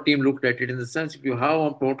our team looked at it in the sense, if you have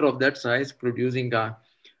a motor of that size producing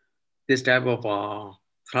this type of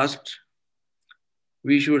thrust,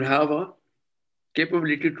 we should have a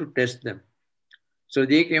capability to test them. So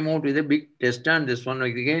they came out with a big test stand. This one,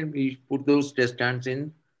 again, we put those test stands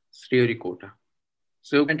in Sriharikota.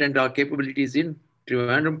 So, and our capabilities in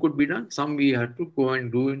Trivandrum could be done. Some we had to go and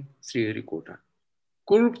do in Sriharikota.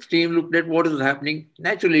 Kurup's team looked at what is happening.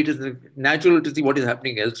 Naturally, it is natural to see what is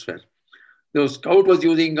happening elsewhere. The Scout was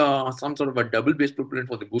using some sort of a double base propellant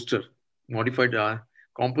for the booster, modified,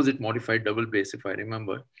 composite modified double base, if I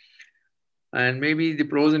remember. And maybe the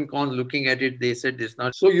pros and cons, looking at it, they said it's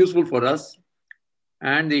not so useful for us.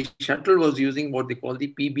 And the shuttle was using what they call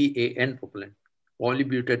the PBAN propellant,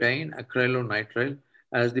 polybutadiene acrylonitrile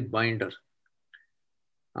as the binder.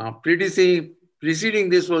 Preceding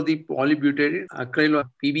this was the polybutadiene acrylo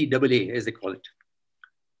PBAA, as they call it.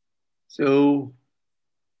 So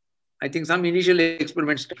I think some initial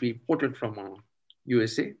experiments to be imported from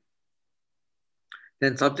USA,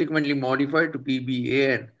 then subsequently modified to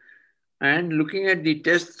PBAN. And looking at the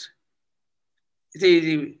tests,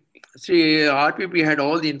 see, RPP had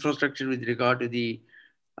all the infrastructure with regard to the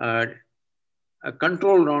a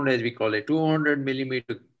control round, as we call it, 200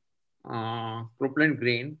 millimeter propellant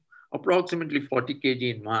grain, approximately 40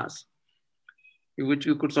 kg in mass, which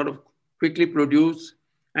you could sort of quickly produce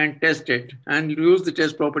and test it and use the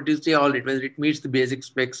test properties, see all it, whether it meets the basic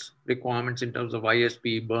specs requirements in terms of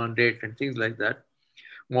ISP, burn rate, and things like that.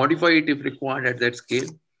 Modify it if required at that scale,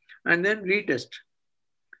 and then retest.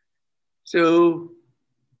 So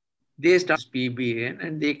they started PBAN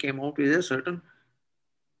and they came out with a certain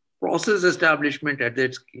process establishment at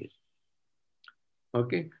that scale.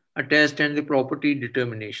 Okay, a test and the property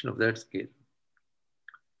determination of that scale.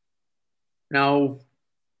 Now,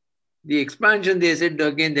 the expansion, they said,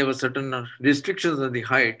 again, there were certain restrictions on the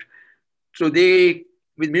height. So they,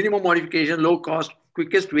 with minimum modification, low cost,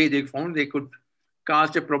 quickest way they found, they could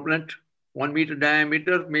cast a propellant 1 meter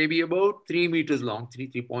diameter, maybe about 3 meters long,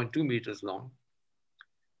 3.2 meters long,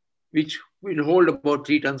 which will hold about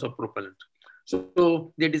 3 tons of propellant.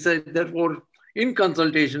 So they decided, therefore, in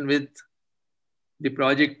consultation with the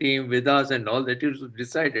project team, with us and all that, it was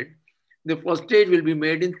decided the first stage will be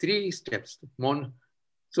made in 3 steps.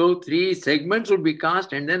 So 3 segments would be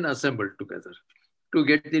cast and then assembled together to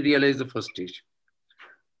realize the first stage.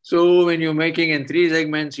 So when you're making in 3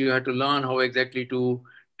 segments, you have to learn how exactly to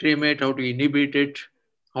trim it, how to inhibit it,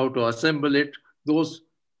 how to assemble it. Those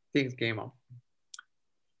things came up.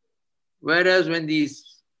 Whereas when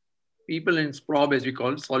these people in SPROB, as we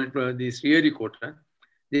call it, solid, this Srieri Kota,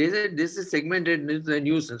 they said this is segmented, this is a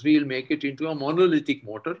nuisance. We will make it into a monolithic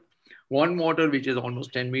motor. One motor which is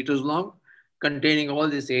almost 10 meters long, containing all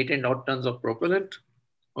this 8 and odd tons of propellant.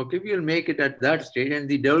 Okay, we will make it at that stage. And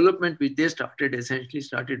the development which they started essentially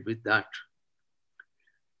started with that.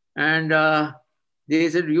 And they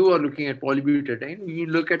said, you are looking at polybutadiene. You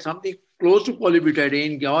look at something close to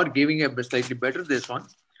polybutadiene or giving a slightly better this one.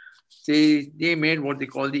 They made what they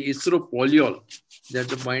call the isropolyol.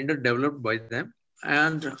 That's a binder developed by them.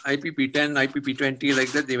 And IPP10, IPP20,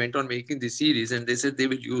 like that, they went on making the series and they said they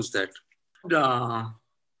will use that.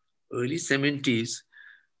 Early 70s,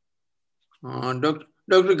 Dr.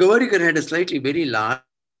 Govarikar had a slightly very larger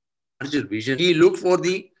vision. He looked for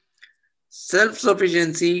the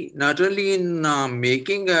self-sufficiency, not only in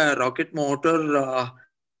making a rocket motor,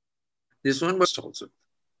 this one, but also.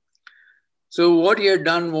 So what he had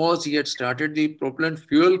done was he had started the propellant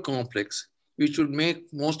fuel complex, which would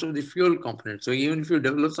make most of the fuel components. So even if you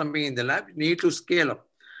develop something in the lab, you need to scale up.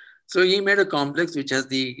 So he made a complex which has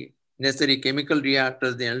the necessary chemical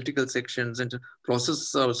reactors, the analytical sections, and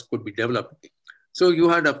processors could be developed. So you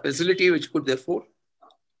had a facility which could therefore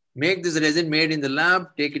make this resin made in the lab,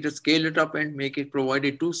 take it, scale it up, and make it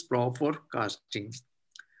provided to SPROB for casting.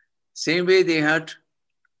 Same way they had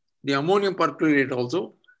the ammonium perchlorate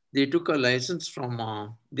also. They took a license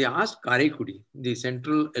from, they asked Karaikudi, the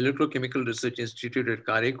Central Electrochemical Research Institute at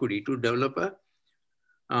Karaikudi, to develop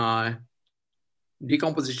a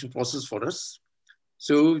decomposition process for us.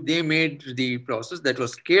 So they made the process that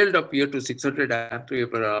was scaled up here to 600 ampere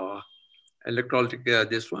per electrolytic,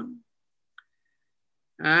 this one.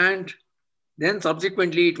 And then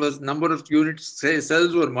subsequently, it was number of units,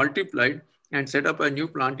 cells were multiplied and set up a new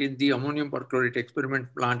plant in the ammonium perchlorate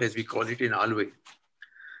experiment plant, as we call it, in Alway.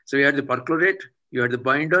 So you had the perchlorate, you had the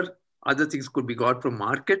binder, other things could be got from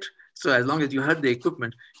market. So as long as you had the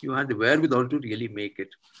equipment, you had the wherewithal to really make it.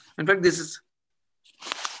 In fact, this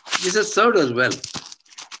has served us well.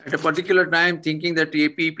 At a particular time, thinking that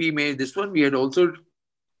APP made this one, we had also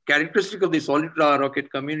characteristic of the solid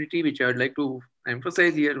rocket community, which I would like to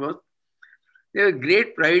emphasize here, was they have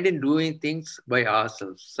great pride in doing things by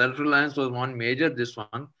ourselves. Self-reliance was one major, this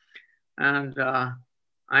one. And I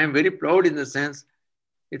am very proud in the sense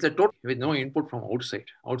it's a total with no input from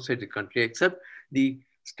outside the country, except the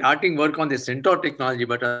starting work on the Centaur technology.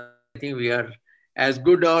 But I think we are as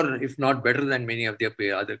good or if not better than many of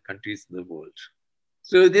the other countries in the world.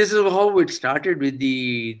 So this is how it started with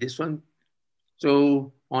this one.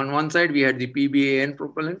 So on one side, we had the PBAN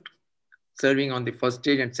propellant serving on the first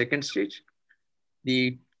stage and second stage.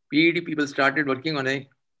 The PED people started working on a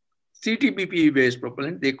CTPP-based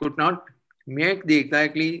propellant. They could not make the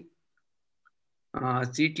exactly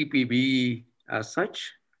CTPB as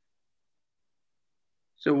such.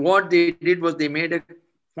 So what they did was they made a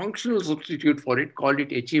functional substitute for it, called it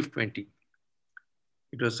HF20.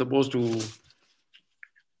 It was supposed to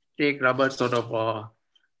take rubber, sort of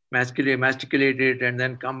masticate it, and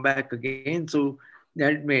then come back again. So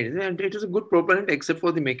that made, and it was a good propellant, except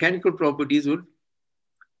for the mechanical properties would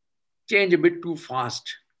change a bit too fast.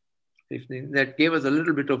 That gave us a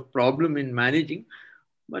little bit of problem in managing,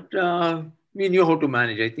 but we knew how to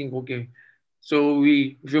manage. I think, okay, so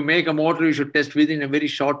if you make a motor, you should test within a very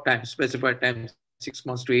short time, specified time, 6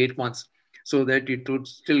 months to 8 months, so that it would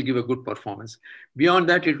still give a good performance. Beyond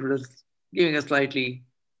that, it was giving a slightly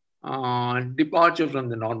departure from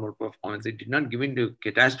the normal performance. It did not give into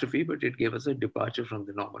catastrophe, but it gave us a departure from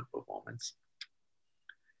the normal performance.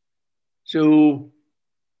 So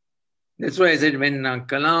that's why I said when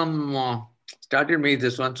Kalam started making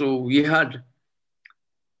this one, so we had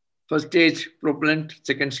first stage propellant,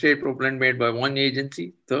 second stage propellant made by one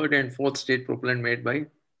agency, third and fourth stage propellant made by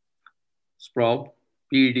SPROB,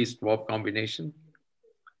 PED SPROB combination.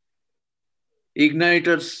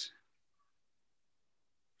 Igniters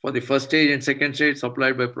for the first stage and second stage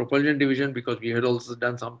supplied by propulsion division, because we had also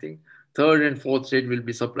done something. Third and fourth stage will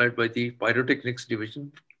be supplied by the pyrotechnics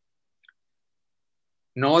division.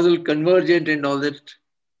 Nozzle convergent and all that.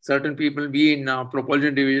 Certain people, we in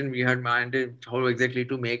propulsion division, we had minded how exactly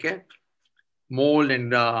to make a mold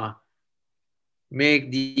and make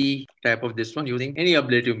the type of this one using any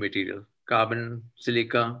ablative material, carbon,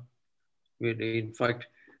 silica. We in fact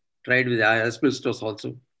tried with asbestos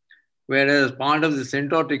also. Whereas part of the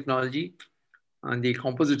Centaur technology, and the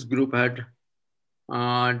composites group had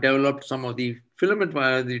developed some of the filament,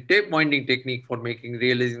 the tape winding technique for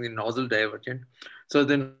realizing the nozzle divergent. So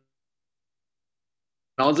the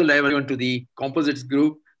nozzle divergent to the composites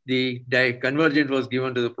group, the convergent was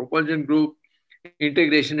given to the propulsion group,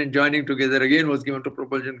 integration and joining together again was given to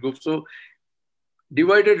propulsion group. So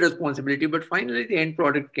divided responsibility, but finally the end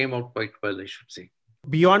product came out quite well, I should say.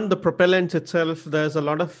 Beyond the propellants itself, there's a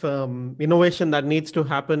lot of innovation that needs to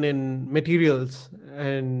happen in materials,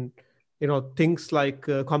 and things like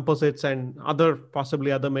composites and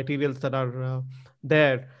possibly other materials that are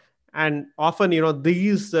there. And often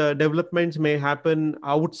these developments may happen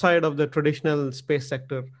outside of the traditional space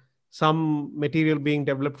sector, some material being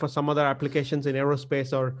developed for some other applications in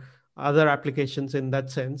aerospace or other applications in that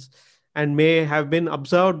sense, and may have been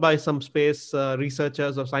observed by some space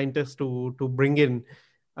researchers or scientists to bring in.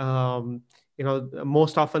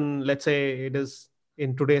 Most often, let's say it is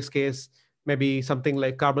in today's case, maybe something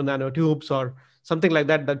like carbon nanotubes or something like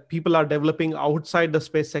that people are developing outside the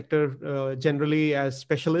space sector, generally as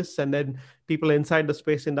specialists, and then people inside the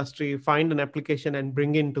space industry find an application and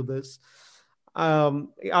bring into this.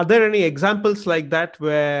 Are there any examples like that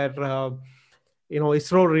where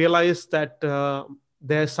ISRO realized that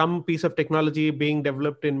there's some piece of technology being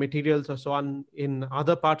developed in materials or so on in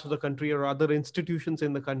other parts of the country or other institutions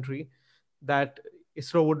in the country that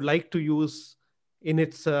ISRO would like to use in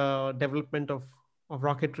its development of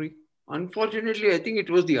rocketry? Unfortunately, I think it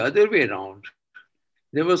was the other way around.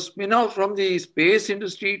 There was spin-off from the space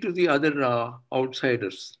industry to the other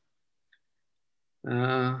outsiders.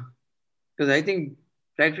 Because I think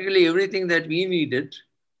practically everything that we needed,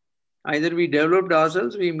 either we developed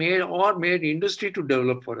ourselves, we made industry to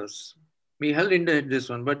develop for us. We held in this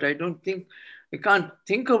one, but I can't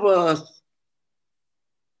think of a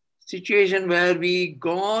situation where we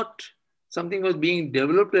got something was being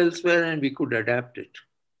developed elsewhere and we could adapt it.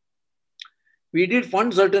 We did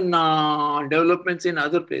fund certain developments in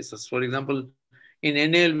other places. For example, in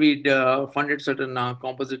NL, we funded certain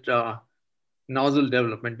composite nozzle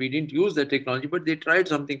development. We didn't use the technology, but they tried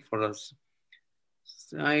something for us.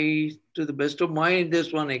 To the best of my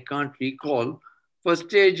this one, I can't recall. First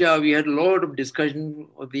stage, we had a lot of discussion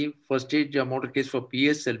of the first stage motor case for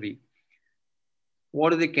PSLV.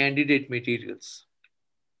 What are the candidate materials?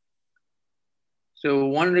 So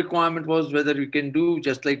one requirement was whether we can do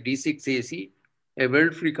just like D6AC, a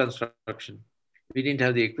weld-free construction. We didn't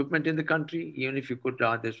have the equipment in the country, even if you could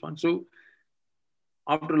this one. So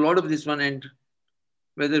after a lot of this one, and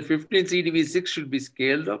whether 15 CDV6 should be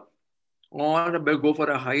scaled up or go for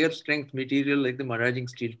a higher strength material like the Maraging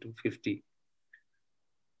Steel 250.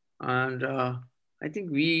 And I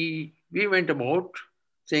think we went about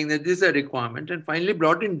saying that this is a requirement and finally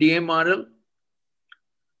brought in DMRL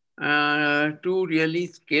to really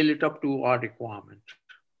scale it up to our requirement.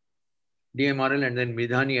 DMRL and then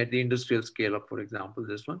Midhani at the industrial scale up, for example,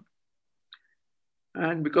 this one.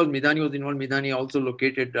 And because Midhani was involved, Midhani also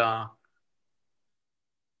located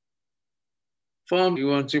firm. You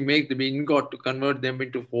want to make the ingot to convert them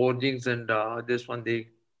into forgings, and this one they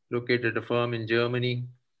located a firm in Germany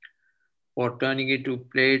for turning it to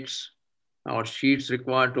plates or sheets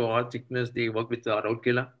required to our thickness. They work with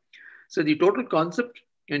Rourkela. So the total concept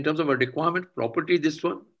in terms of a requirement, property, this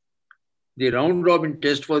one, the round robin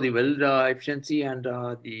test for the weld efficiency and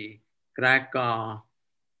the crack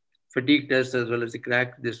fatigue test as well as the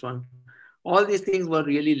crack, this one, all these things were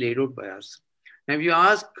really laid out by us. Now, if you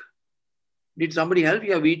ask, did somebody help?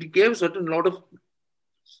 Yeah, we gave certain lot of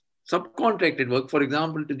subcontracted work, for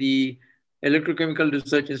example, to the Electrochemical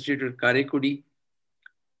Research Institute, Karaikudi,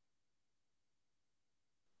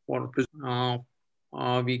 for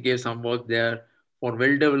we gave some work there for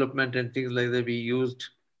well development and things like that. We used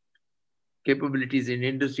capabilities in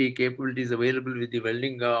industry, capabilities available with the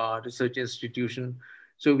welding research institution.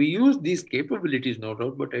 So we use these capabilities, no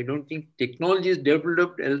doubt, but I don't think technologies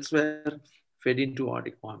developed elsewhere fed into our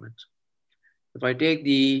requirements. If I take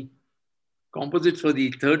the composites for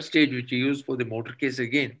the third stage, which we use for the motor case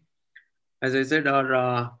again, as I said,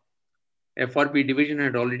 our FRP division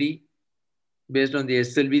had already, based on the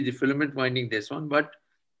SLV, the filament winding, this one, but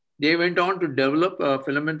they went on to develop a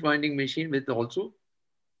filament winding machine with also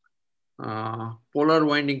polar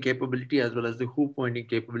winding capability as well as the hoop winding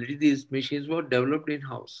capability. These machines were developed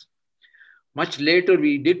in-house. Much later,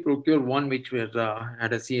 we did procure one which was,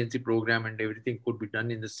 had a CNC program and everything could be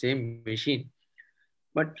done in the same machine.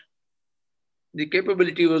 But the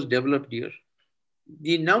capability was developed here.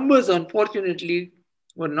 The numbers, unfortunately,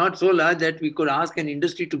 were not so large that we could ask an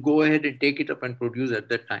industry to go ahead and take it up and produce at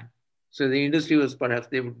that time. So the industry was perhaps,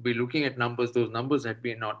 they would be looking at numbers. Those numbers had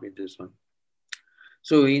been not been this one.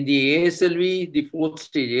 So in the ASLV, the fourth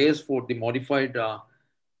stage, AS4, the modified SLV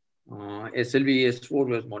AS4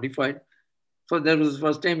 was modified. So that was the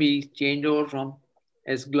first time we changed over from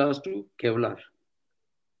S-glass to Kevlar.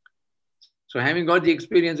 So having got the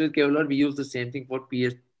experience with Kevlar, we use the same thing for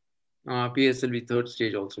PSLV third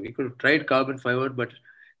stage also. We could have tried carbon fiber, but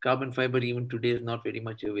carbon fiber even today is not very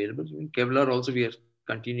much available. In Kevlar also we are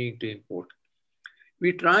continuing to import.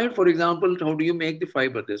 We tried, for example, how do you make the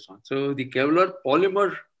fiber, this one. So the Kevlar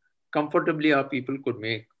polymer, comfortably our people could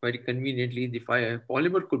make, very conveniently the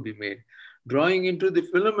polymer could be made. Drawing into the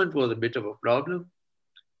filament was a bit of a problem.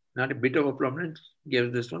 Not a bit of a problem,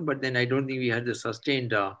 gave this one, but then I don't think we had the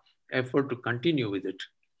sustained effort to continue with it.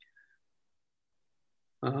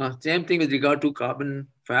 Same thing with regard to carbon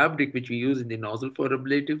fabric, which we use in the nozzle for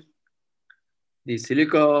ablative. The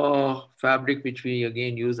silica fabric, which we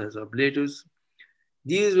again use as ablatives.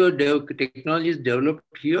 These were technologies developed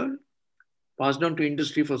here, passed on to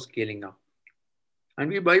industry for scaling up. And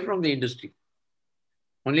we buy from the industry.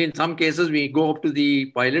 Only in some cases, we go up to the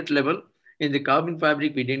pilot level. In the carbon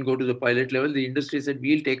fabric, we didn't go to the pilot level. The industry said,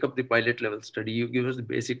 we'll take up the pilot level study. You give us the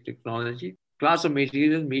basic technology, class of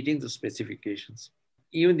materials meeting the specifications.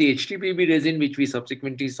 Even the HTPB resin, which we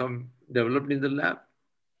subsequently developed in the lab,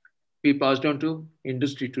 we passed on to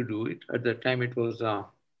industry to do it. At that time, it was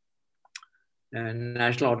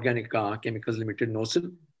National Organic Chemicals Limited,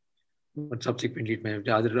 NOCIL, but subsequently it may have,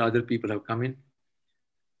 other people have come in.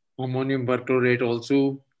 Ammonium perchlorate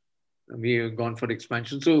also, we have gone for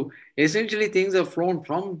expansion. So essentially things have flown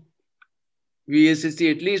from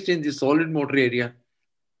VSSC, at least in the solid motor area,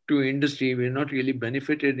 to industry. We're not really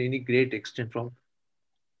benefited any great extent from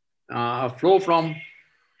a flow from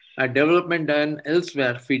a development done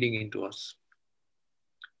elsewhere feeding into us.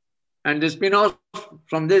 And the spin-off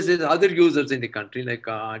from this is other users in the country like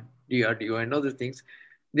DRDO and other things.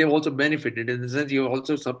 They've also benefited in the sense you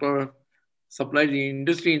also supply the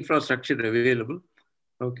industry infrastructure available.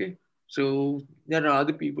 Okay, so there are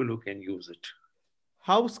other people who can use it.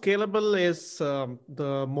 How scalable is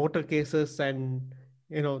the motor cases and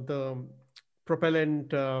the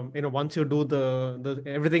propellant? Once you do the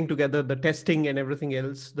everything together, the testing and everything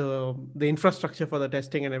else, the infrastructure for the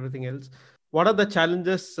testing and everything else. What are the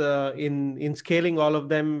challenges in scaling all of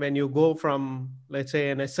them when you go from, let's say,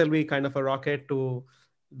 an SLV kind of a rocket to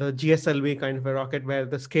the GSLV kind of a rocket, where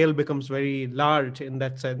the scale becomes very large in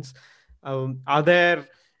that sense? Are there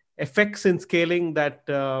effects in scaling that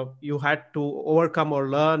you had to overcome or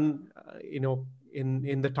learn,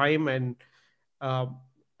 in the time, and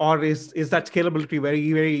or is that scalability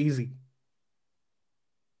very, very easy?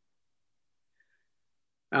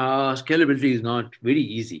 Scalability is not very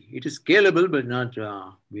easy. It is scalable, but not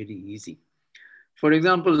very easy. For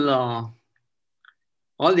example,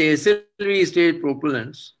 all the SLV stage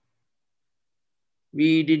propellants,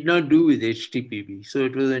 we did not do with HTPB. So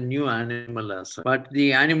it was a new animal. But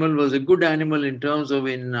the animal was a good animal in terms of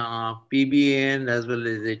in PBN as well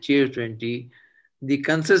as HAF20. The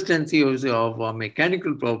consistency of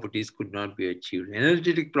mechanical properties could not be achieved.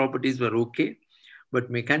 Energetic properties were okay,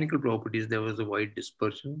 but mechanical properties, there was a wide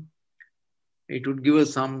dispersion. It would give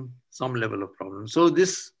us some level of problem. So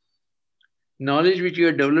this knowledge which you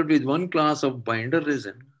have developed with one class of binder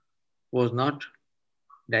resin was not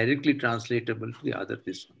directly translatable to the other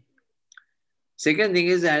this one. Second thing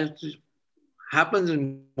is, as happens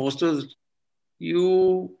in most of the,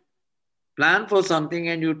 you plan for something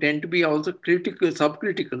and you tend to be also critical,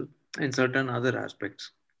 subcritical in certain other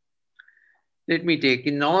aspects. Let me take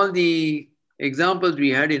in all the examples we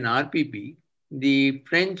had in RPP, the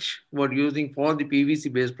French were using for the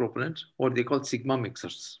PVC based propellants what they call sigma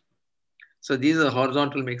mixers. So these are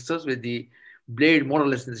horizontal mixers with the blade more or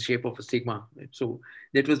less in the shape of a sigma. So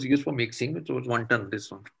that was used for mixing. So it was 1 ton, this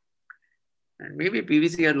one. And maybe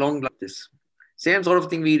PVC had long like this. Same sort of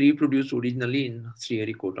thing we reproduced originally in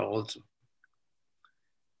Sriharikota also.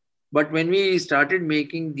 But when we started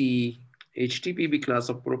making the HTPB class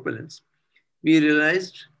of propellants, we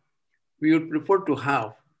realized we would prefer to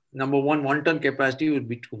have, number one, 1 ton capacity would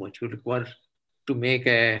be too much. We would require to make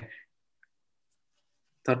a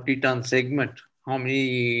 30-ton segment. How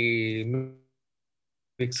many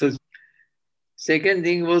mixers? Second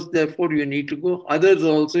thing was, therefore, you need to go. Others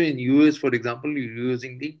also in US, for example, you're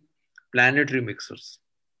using the planetary mixers.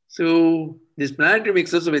 So these planetary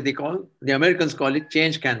mixers, what they call, the Americans call it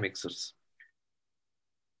change can mixers.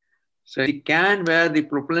 So the can where the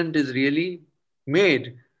propellant is really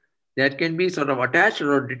made, that can be sort of attached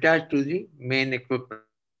or detached to the main equipment.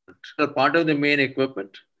 So part of the main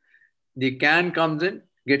equipment, the can comes in,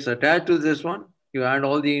 gets attached to this one. You add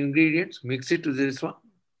all the ingredients, mix it to this one,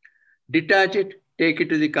 detach it, take it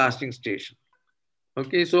to the casting station.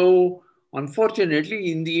 Okay, so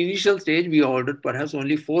unfortunately, in the initial stage, we ordered perhaps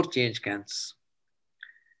only 4 change cans.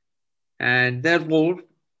 And therefore,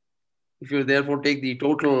 if you therefore take the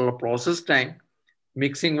total process time,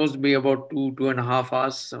 mixing must be about 2.5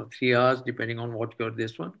 hours or 3 hours, depending on what you're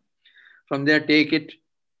this one. From there, take it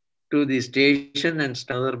to the station and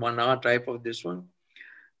start another 1 hour type of this one.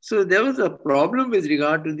 So there was a problem with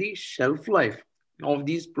regard to the shelf life of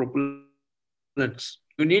these propellants.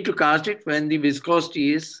 You need to cast it when the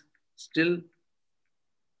viscosity is still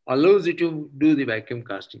allows you to do the vacuum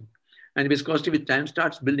casting. And the viscosity with time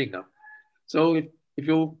starts building up. So if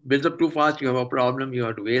you build up too fast, you have a problem. You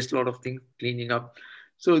have to waste a lot of things cleaning up.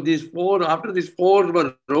 So after these 4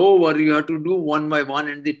 were over, you have to do one by one,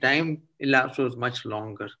 and the time elapsed was much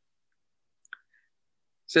longer.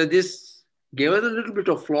 So this gave us a little bit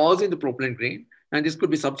of flaws in the propellant grain, and this could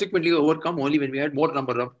be subsequently overcome only when we had more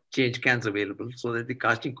number of change cans available so that the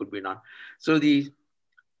casting could be done. So the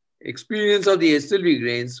experience of the SLV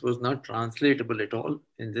grains was not translatable at all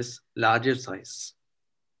in this larger size.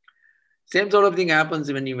 Same sort of thing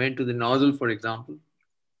happens when you went to the nozzle, for example.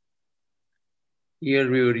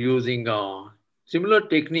 Here we were using similar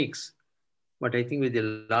techniques, but I think with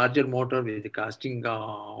a larger motor, with the casting,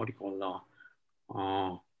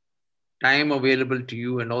 time available to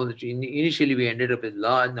you and all that. Initially, we ended up with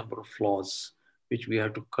large number of flaws, which we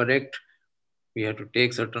had to correct. We had to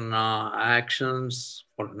take certain actions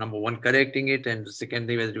for number one, correcting it, and the second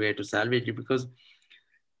thing was we had to salvage it, because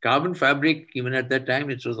carbon fabric, even at that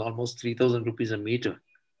time, it was almost 3,000 rupees a meter.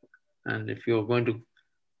 And if you're going to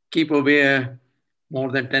keep away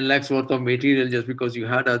more than 10 lakhs worth of material just because you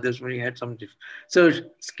had others when you had some. So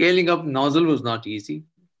scaling up nozzle was not easy.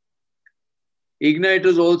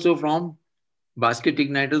 Igniters also, from basket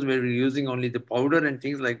igniters where we're using only the powder and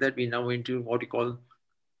things like that, we now into what we call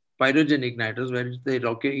pyrogen igniters, where the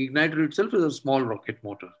rocket igniter itself is a small rocket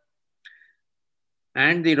motor.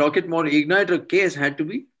 And the rocket motor igniter case had to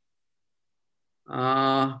be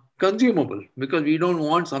consumable, because we don't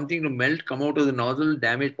want something to melt, come out of the nozzle,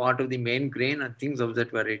 damage part of the main grain and things of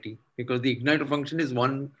that variety, because the igniter function is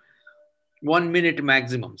one minute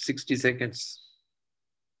maximum, 60 seconds.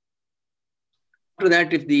 After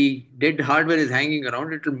that, if the dead hardware is hanging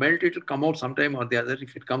around, it will melt, it will come out sometime or the other.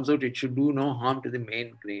 If it comes out, it should do no harm to the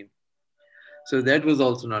main grain. So that was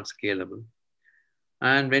also not scalable.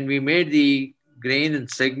 And when we made the grain and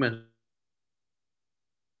segments,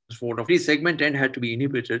 for every segment end had to be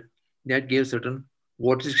inhibited, that gave certain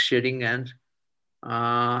vortex shedding and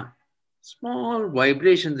small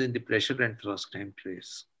vibrations in the pressure and thrust time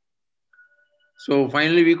trace. So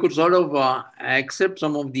finally, we could sort of accept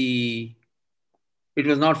some of the, it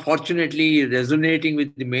was not fortunately resonating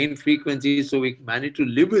with the main frequency, so we managed to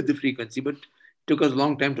live with the frequency, but it took us a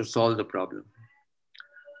long time to solve the problem.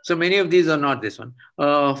 So many of these are not this one.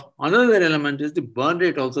 Another element is the burn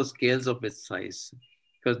rate also scales up with size,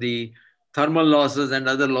 because the thermal losses and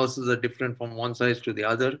other losses are different from one size to the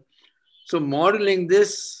other. So modeling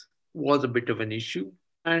this was a bit of an issue.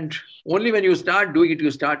 And only when you start doing it,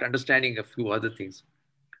 you start understanding a few other things.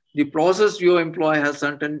 The process you employ has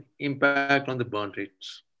certain impact on the burn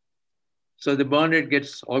rates. So the burn rate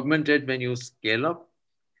gets augmented when you scale up.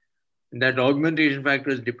 That augmentation factor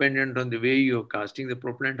is dependent on the way you're casting the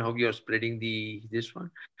propellant, how you're spreading this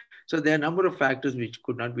one. So there are a number of factors which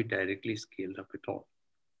could not be directly scaled up at all.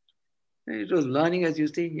 It was learning, as you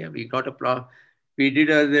say. Yeah, we got a we did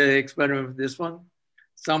the experiment with this one.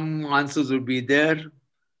 Some answers would be there.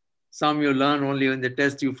 Some you learn only in the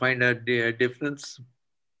test. You find a difference.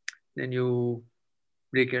 Then you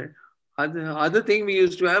break it. Other thing we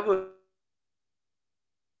used to have was,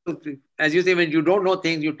 as you say, when you don't know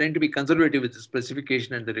things, you tend to be conservative with the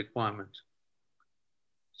specification and the requirements.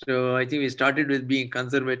 So I think we started with being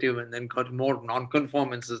conservative and then got more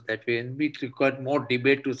non-conformances that way. And we got more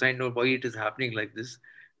debate to find out why it is happening like this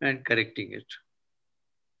and correcting it.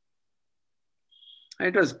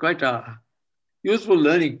 It was quite a useful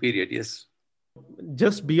learning period, yes.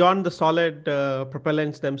 Just beyond the solid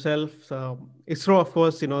propellants themselves, ISRO, of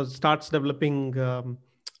course, starts developing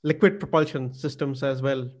liquid propulsion systems as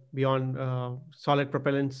well beyond solid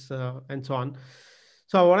propellants and so on.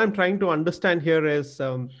 So what I'm trying to understand here is,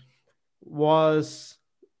 was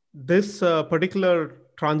this particular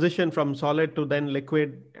transition from solid to then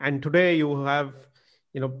liquid, and today you have,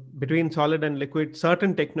 between solid and liquid,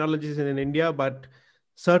 certain technologies in India, but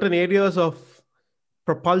certain areas of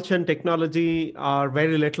propulsion technology are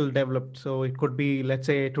very little developed. So it could be, let's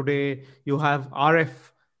say, today you have RF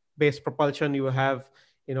based propulsion, you have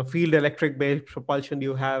field electric based propulsion,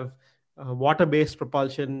 you have water based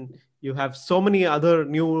propulsion, you have so many other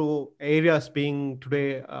new areas being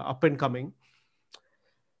today up and coming.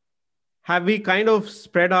 Have we kind of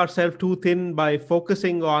spread ourselves too thin by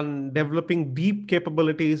focusing on developing deep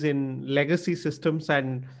capabilities in legacy systems,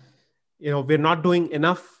 and we're not doing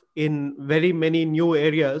enough in very many new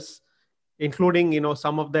areas, including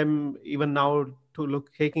some of them even now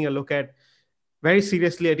taking a look at very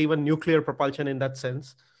seriously at even nuclear propulsion in that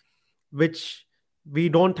sense, which we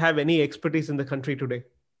don't have any expertise in the country today?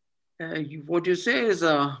 What you say is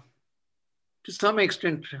to some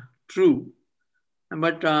extent true,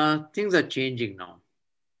 but things are changing now.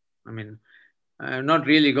 I mean, I have not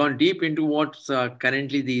really gone deep into what's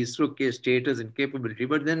currently the ISRO status and capability,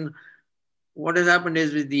 but then what has happened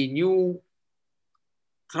is with the new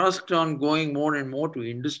thrust on going more and more to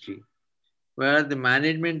industry, where the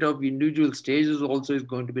management of individual stages also is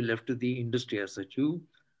going to be left to the industry as such. You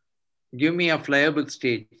give me a flyable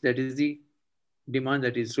stage, that is the demand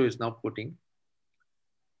that ISRO is now putting.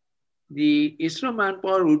 The ISRO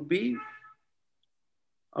manpower would be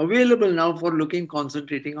available now for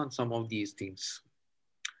concentrating on some of these things.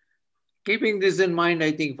 Keeping this in mind,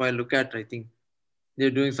 I think if I think they're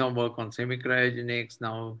doing some work on semi-cryogenics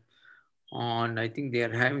now. I think they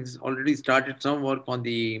are having already started some work on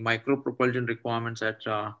the micro propulsion requirements at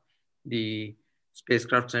the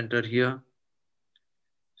spacecraft center here.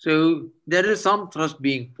 So there is some thrust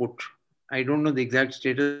being put. I don't know the exact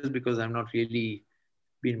status because I'm not really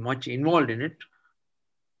been much involved in it.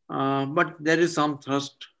 But there is some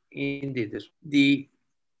thrust in this. The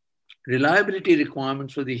reliability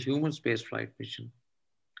requirements for the human spaceflight mission,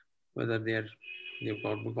 whether they've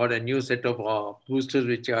got a new set of boosters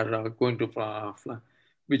which are going to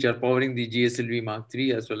which are powering the GSLV Mark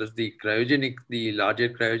III as well as the larger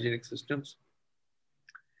cryogenic systems.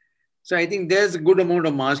 So I think there's a good amount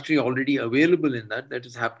of mastery already available in that. That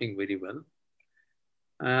is happening very well.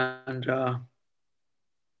 And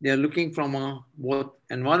they are looking from both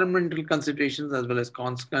environmental considerations as well as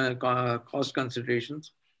cost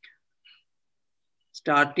considerations,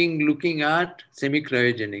 starting looking at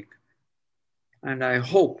semi-cryogenic. And I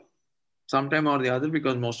hope sometime or the other,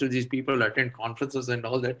 because most of these people attend conferences and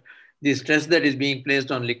all that, the stress that is being placed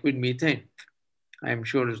on liquid methane, I'm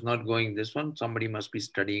sure is not going this one. Somebody must be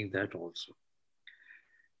studying that also.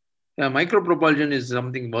 Micropropulsion is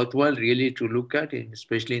something worthwhile really to look at,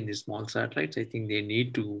 especially in the small satellites. I think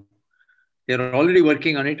they're already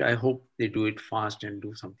working on it. I hope they do it fast and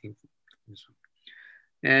do something.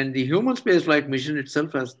 And the human spaceflight mission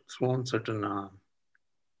itself has thrown certain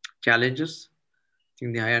challenges.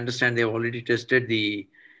 I understand they've already tested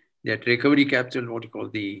that recovery capsule, what you call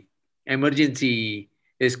the emergency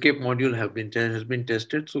escape module has been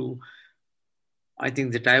tested. So I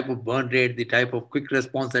think the type of burn rate, the type of quick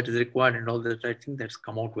response that is required and all that, I think that's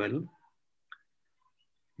come out well.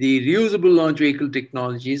 The reusable launch vehicle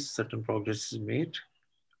technologies, certain progress is made.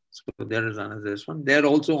 So there is another one. They're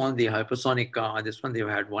also on the hypersonic, this one, they've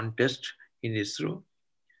had one test in ISRO.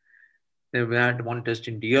 They've had one test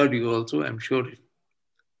in DRDO also. I'm sure if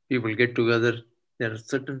people get together, there are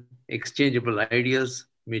certain exchangeable ideas,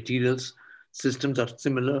 materials, systems are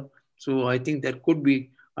similar. So I think there could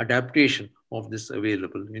be adaptation of this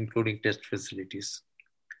available, including test facilities.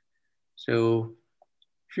 So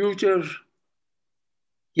future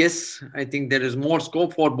Yes, I think there is more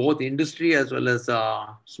scope for both industry as well as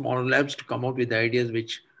smaller labs to come out with ideas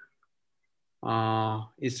which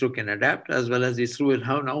ISRO can adapt, as well as ISRO will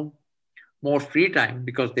have now more free time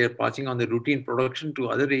because they're passing on the routine production to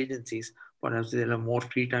other agencies. Perhaps they'll have more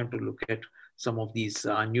free time to look at some of these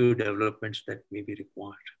new developments that may be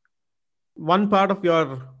required. One part of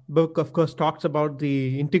your book, of course, talks about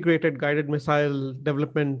the integrated guided missile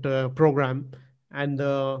development program and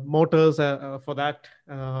the motors for that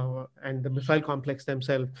and the missile complex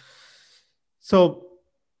themselves. So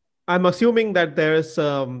I'm assuming that there's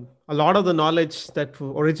a lot of the knowledge that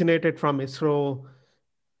originated from ISRO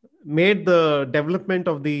made the development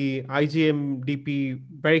of the IGM-DP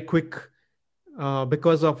very quick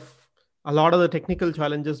because of a lot of the technical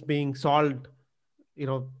challenges being solved,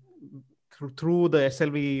 through the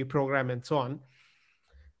SLV program and so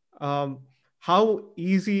on. How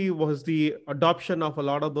easy was the adoption of a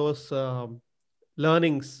lot of those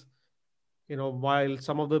learnings, while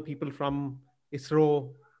some of the people from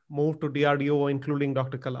ISRO moved to DRDO, including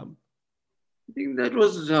Dr. Kalam? I think that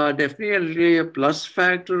was definitely a plus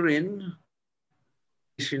factor in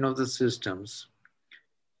of the systems.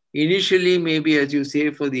 Initially, maybe as you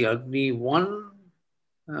say, for the Agni 1,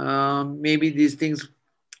 maybe these things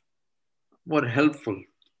were helpful.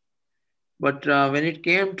 But when it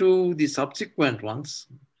came to the subsequent ones,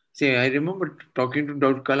 say, I remember talking to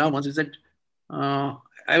Dr. Kalam once, he said, I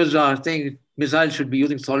was saying missiles should be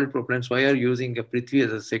using solid propellants. Why are you using a Prithvi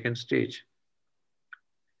as a second stage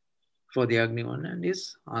for the Agni 1? And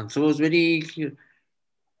his answer was very clear.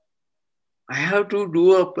 I have to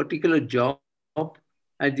do a particular job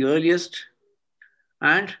at the earliest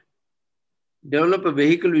and develop a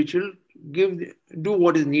vehicle which will do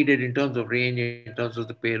what is needed in terms of range, in terms of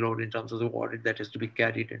the payload, in terms of the water that has to be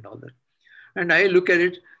carried and all that. And I look at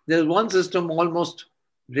it, there's one system almost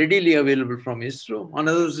readily available from ISRO,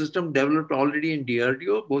 another system developed already in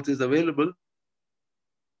DRDO, both is available.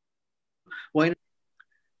 Why not?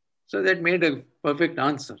 So that made a perfect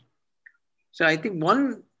answer. So I think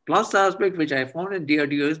one plus aspect which I found in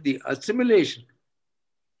DRDO is the assimilation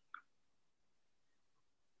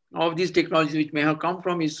of these technologies which may have come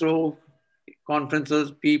from ISRO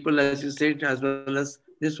conferences, people, as you said, as well as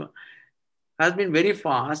this one, has been very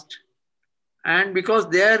fast. And because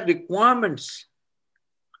their requirements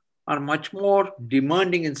are much more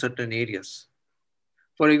demanding in certain areas.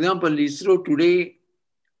 For example, ISRO today,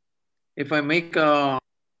 if I make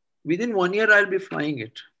within 1 year, I'll be flying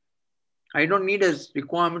it. I don't need a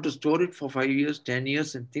requirement to store it for 5 years, 10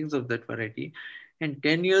 years, and things of that variety. In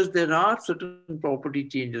 10 years, there are certain property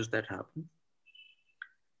changes that happen.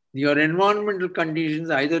 Your environmental conditions,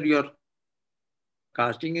 either you're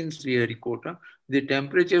casting in Sriharikota, the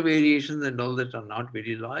temperature variations and all that are not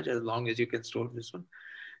very large as long as you can store this one.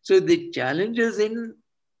 So the challenges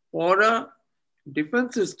for a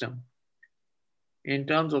defense system in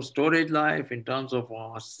terms of storage life, in terms of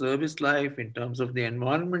service life, in terms of the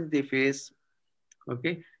environment they face,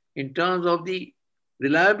 okay, in terms of the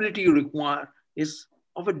reliability you require is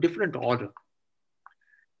of a different order.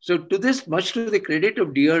 So to this, much to the credit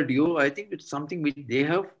of DRDO, I think it's something which they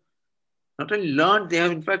have not only learned, they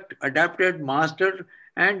have in fact adapted, mastered,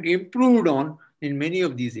 and improved on in many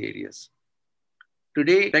of these areas.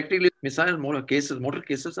 Today, practically missile motor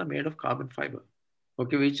cases are made of carbon fiber,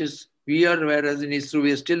 okay, whereas in ISRO,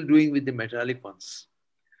 we are still doing with the metallic ones.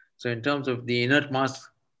 So in terms of the inert mass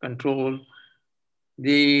control,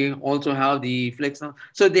 they also have the flex.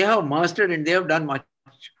 So they have mastered and they have done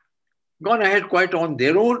gone ahead quite on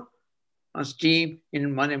their own steam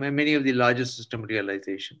in many of the largest system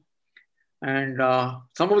realization. And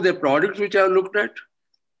some of their products which I've looked at,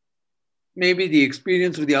 maybe the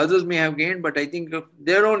experience of the others may have gained, but I think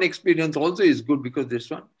their own experience also is good because this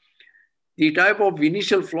one, the type of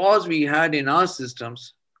initial flaws we had in our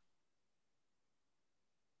systems,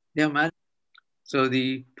 they have managed. So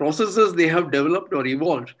the processes they have developed or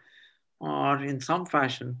evolved are in some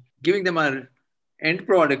fashion giving them an end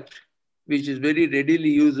product which is very readily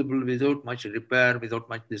usable without much repair, without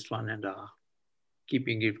much this one, and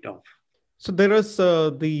keeping it off. So there is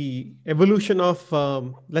the evolution of,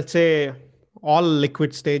 let's say, all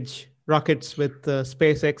liquid stage rockets with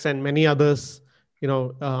SpaceX and many others,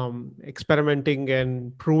 experimenting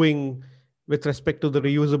and proving with respect to the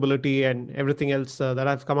reusability and everything else that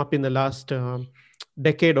have come up in the last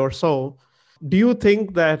decade or so. Do you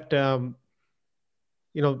think that,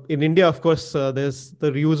 in India, of course, there's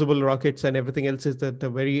the reusable rockets and everything else is at the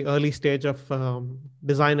very early stage of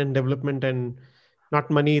design and development, and not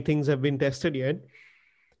many things have been tested yet.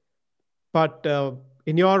 But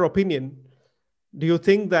in your opinion, do you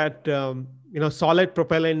think that, solid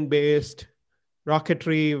propellant based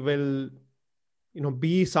rocketry will,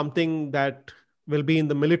 be something that will be in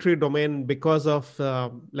the military domain because of,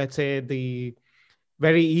 let's say, the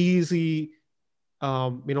very easy,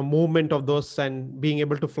 movement of those and being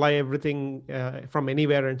able to fly everything from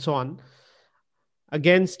anywhere and so on,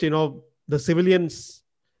 against, the civilian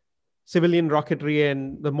rocketry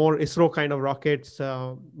and the more ISRO kind of rockets,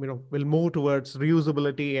 will move towards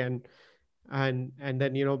reusability and then,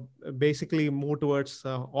 basically move towards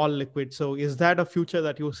all liquid. So is that a future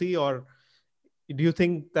that you see, or do you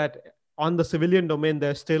think that on the civilian domain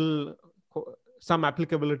there's still some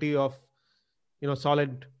applicability of,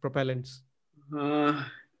 solid propellants? Uh,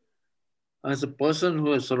 as a person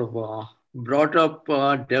who has sort of brought up,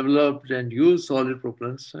 developed, and used solid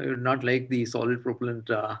propellants, I would not like the solid propellant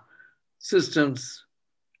systems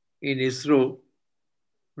in ISRO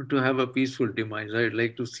to have a peaceful demise. I'd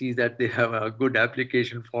like to see that they have a good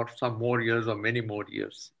application for some more years or many more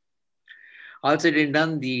years. All said and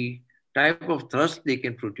done, the type of thrust they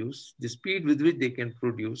can produce, the speed with which they can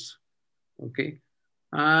produce, okay,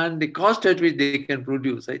 and the cost at which they can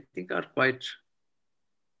produce, I think are quite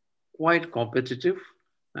competitive,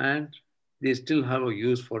 and they still have a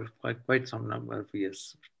use for quite some number of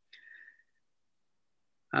years.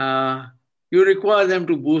 You require them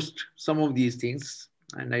to boost some of these things,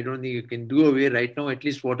 and I don't think you can do away right now, at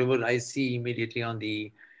least whatever I see immediately on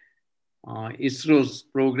the ISRO's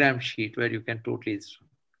program sheet where you can totally.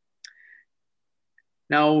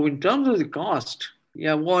 Now, in terms of the cost,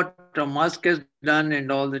 yeah, what Musk has done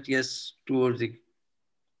and all that, yes, towards the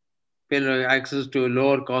access to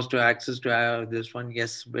lower cost to access to this one,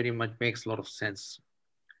 yes, very much makes a lot of sense.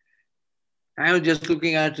 I was just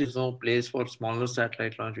looking at there's no place for smaller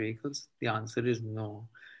satellite launch vehicles. The answer is no.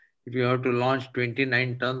 If you have to launch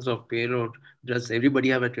 29 tons of payload, does everybody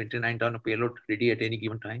have a 29-ton of payload ready at any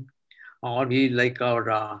given time? Or we like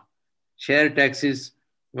our share taxis,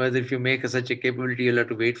 whether if you make such a capability, you'll have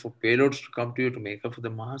to wait for payloads to come to you to make up for the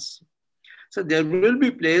mass. So there will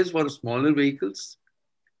be place for smaller vehicles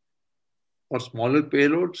or smaller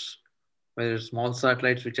payloads, whether small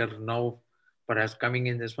satellites, which are now perhaps coming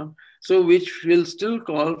in this one. So which will still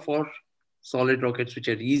call for solid rockets, which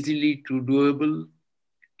are easily doable,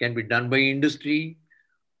 can be done by industry,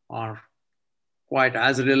 or quite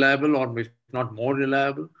as reliable, or if not more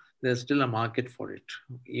reliable. There's still a market for it,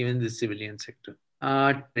 even in the civilian sector.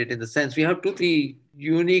 In the sense, we have 2-3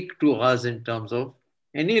 unique to us in terms of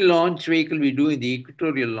any launch vehicle we do in the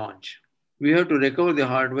equatorial launch. We have to recover the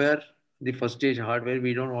hardware, the first stage hardware.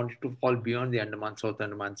 We don't want it to fall beyond the South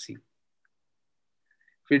Andaman Sea.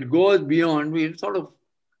 If it goes beyond, we sort of,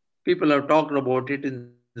 people have talked about it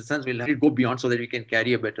in the sense we'll have it go beyond so that we can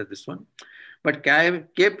carry a better this one. But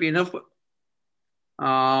keep enough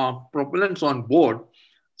propellants on board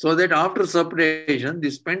so that after separation, the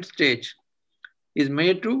spent stage is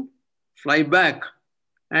made to fly back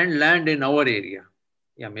and land in our area.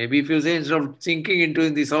 Yeah, maybe if you say instead of sinking into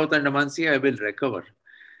the South Andaman Sea, I will recover.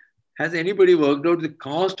 Has anybody worked out the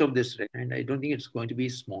cost of this? And I don't think it's going to be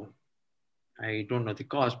small. I don't know the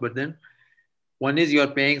cost, but then one is you're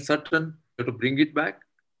paying certain to bring it back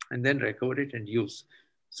and then recover it and use.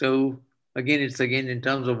 So again, it's again in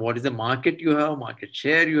terms of what is the market you have, market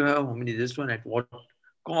share you have, how many this one, at what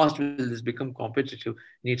cost will this become competitive,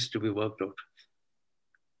 needs to be worked out.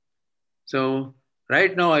 So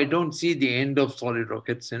right now, I don't see the end of solid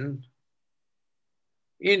rockets in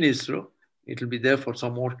ISRO. It will be there for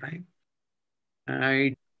some more time.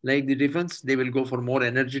 I like the defense. They will go for more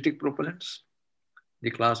energetic propellants,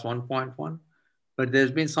 the class 1.1. But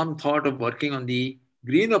there's been some thought of working on the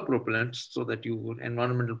greener propellants so that you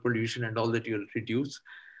environmental pollution and all that you'll reduce.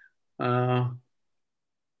 There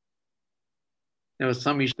was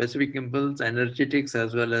some specific impulse, energetics,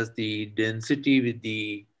 as well as the density with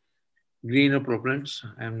the greener propellants.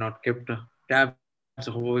 I have not kept tabs,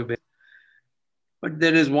 but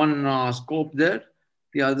there is one scope there.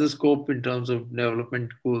 The other scope in terms of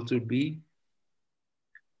development goals would be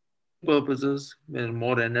purposes where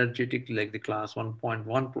more energetic, like the class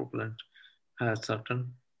 1.1 propellant has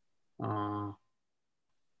certain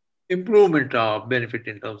improvement benefit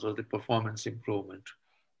in terms of the performance improvement.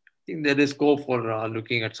 I think there is scope for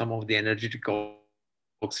looking at some of the energetic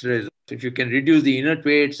oxidizers. If you can reduce the inert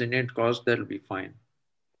weights and net cost, that'll be fine.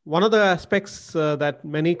 One of the aspects that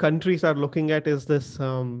many countries are looking at is this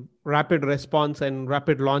rapid response and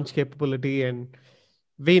rapid launch capability. And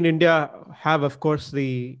we in India have, of course,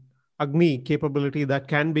 the Agni capability that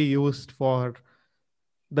can be used for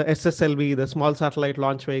the SSLV, the small satellite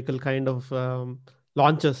launch vehicle kind of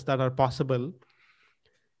launches that are possible.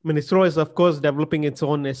 I mean, ISRO is, of course, developing its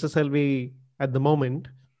own SSLV at the moment.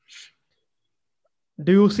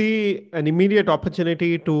 Do you see an immediate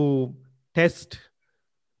opportunity to test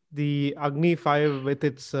the Agni 5 with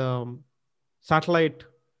its satellite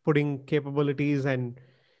putting capabilities, and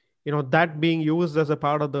that being used as a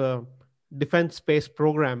part of the defense space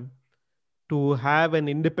program to have an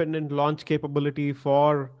independent launch capability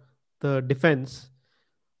for the defense,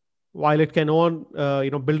 while it can own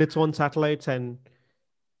build its own satellites and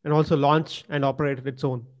also launch and operate it its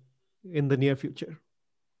own in the near future?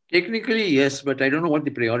 Technically, yes, but I don't know what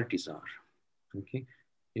the priorities are. Okay.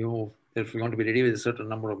 If you want to be ready with a certain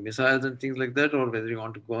number of missiles and things like that, or whether you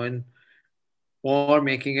want to go in for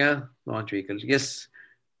making a launch vehicle. Yes,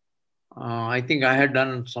 I think I had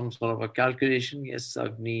done some sort of a calculation. Yes,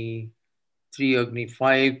 Agni 3, Agni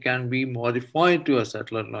 5 can be modified to a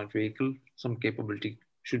satellite launch vehicle. Some capability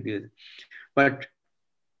should be there. But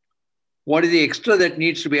what is the extra that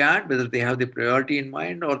needs to be added, whether they have the priority in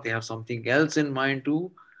mind or they have something else in mind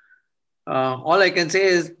too? All I can say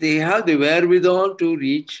is they have the wherewithal to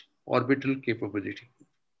reach orbital capability,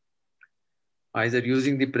 either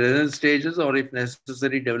using the present stages or if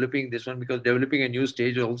necessary developing this one, because developing a new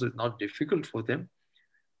stage also is not difficult for them.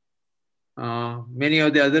 Many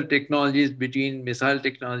of the other technologies between missile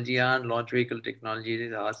technology and launch vehicle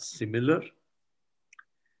technology are similar.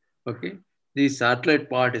 Okay, the satellite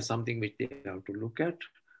part is something which they have to look at.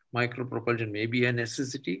 Micro propulsion may be a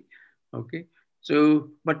necessity. Okay, so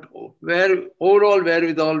but where overall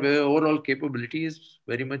capability is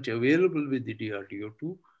very much available with the DRDO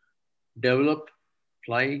to develop,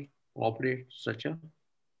 fly, operate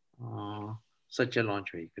uh, such a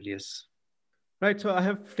launch vehicle. Yes. Right. So I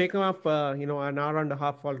have taken up, an hour and a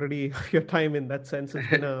half already of your time in that sense. It's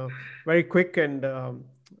been a very quick and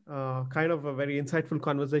kind of a very insightful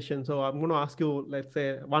conversation. So I'm going to ask you, let's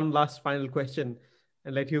say, one last final question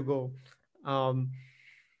and let you go. Um,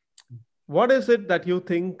 what is it that you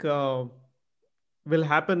think will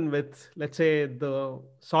happen with, let's say, the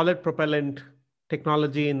solid propellant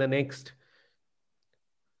technology in the next,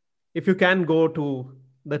 if you can go to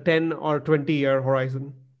the 10 or 20-year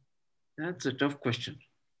horizon? That's a tough question.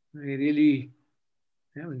 I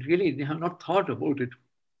have not thought about it.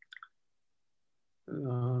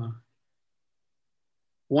 Uh,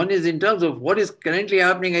 One is in terms of what is currently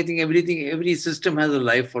happening. I think every system has a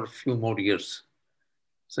life for a few more years.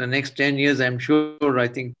 So next 10 years, I'm sure, I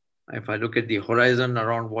think if I look at the horizon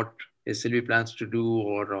around what SLV plans to do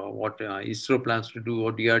or what ISRO plans to do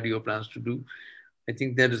or DRDO plans to do, I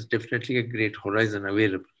think there is definitely a great horizon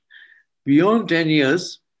available. Beyond 10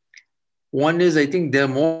 years, one is I think there are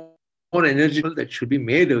more energy that should be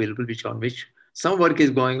made available, on which some work is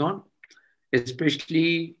going on,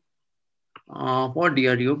 especially for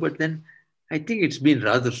DRDO, but then I think it's been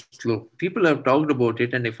rather slow. People have talked about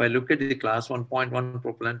it, and if I look at the class 1.1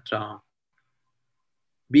 propellant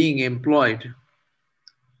being employed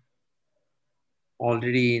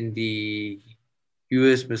already in the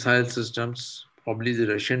US missile systems, probably the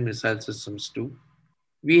Russian missile systems too,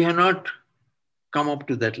 we have not come up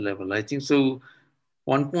to that level. I think so.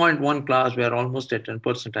 1.1 class, where almost a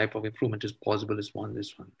 10% type of improvement is possible, is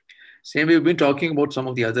this one. Same, we've been talking about some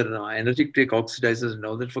of the other energetic oxidizers and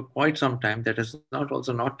all that for quite some time. That has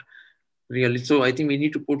not really. So I think we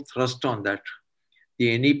need to put thrust on that.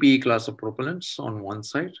 The NEP class of propellants on one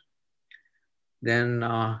side, then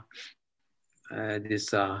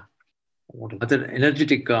this other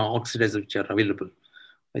energetic oxidizers which are available.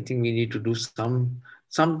 I think we need to do some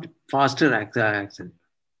faster action.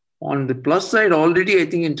 On the plus side, already I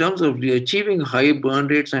think in terms of achieving high burn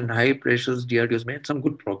rates and high pressures, DRDO has made some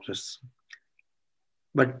good progress.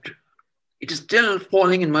 But it is still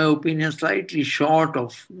falling, in my opinion, slightly short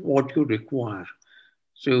of what you require.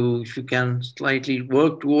 So if you can slightly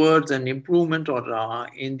work towards an improvement or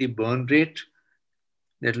in the burn rate,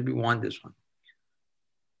 that will be this one.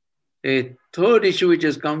 A third issue which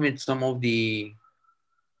has come with some of the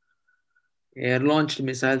air-launched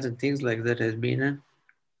missiles and things like that has been a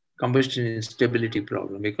combustion instability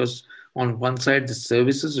problem, because on one side the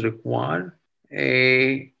services require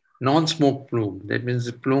a non-smoke plume. That means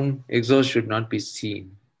the plume exhaust should not be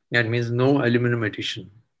seen. That means no aluminum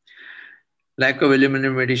addition. Lack of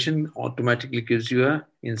aluminum addition automatically gives you a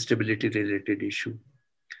instability related issue.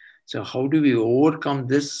 So how do we overcome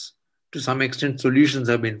this? To some extent, solutions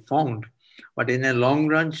have been found, but in a long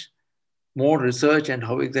run, more research and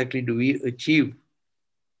how exactly do we achieve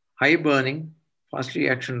high burning, fast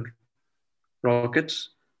reaction rockets,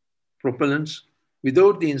 propellants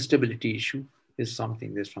without the instability issue is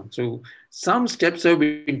something this one. So some steps have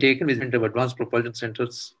been taken with advanced propulsion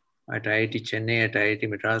centers at IIT Chennai, at IIT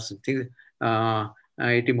Madras, and things,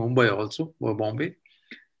 IIT Mumbai also, or Bombay.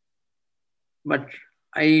 But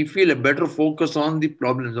I feel a better focus on the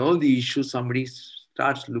problems, all the issues. Somebody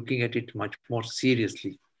starts looking at it much more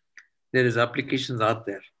seriously. There is applications out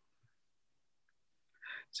there.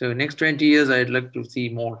 So next 20 years, I'd like to see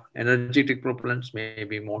more energetic propellants,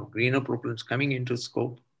 maybe more greener propellants coming into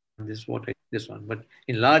scope. This one. But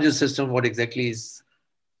in larger system, what exactly is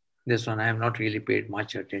this one? I have not really paid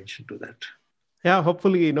much attention to that. Yeah,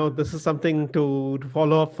 hopefully, this is something to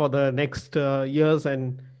follow up for the next years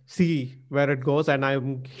and see where it goes. And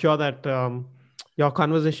I'm sure that your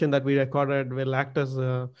conversation that we recorded will act as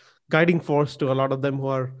a guiding force to a lot of them who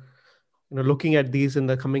are looking at these in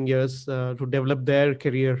the coming years to develop their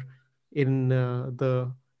career in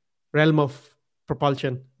the realm of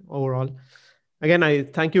propulsion overall. Again, I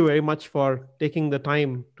thank you very much for taking the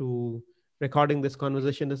time to recording this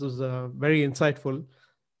conversation. This was very insightful.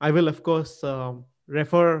 I will, of course,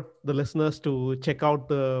 refer the listeners to check out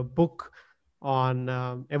the book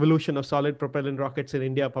on evolution of solid propellant rockets in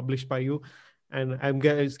India, published by you. And I'm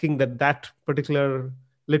guessing that that particular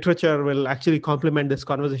literature will actually complement this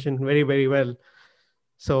conversation very, very well.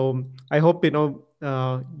 So I hope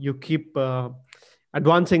you keep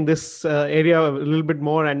advancing this area a little bit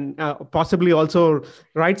more, and possibly also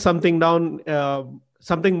write something down,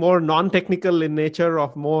 something more non-technical in nature,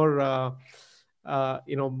 of more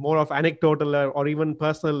more of anecdotal or even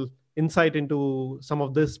personal insight into some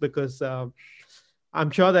of this, because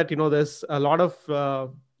I'm sure that there's a lot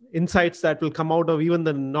of insights that will come out of even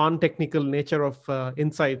the non-technical nature of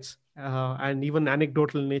insights, and even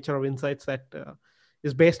anecdotal nature of insights that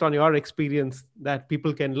is based on your experience that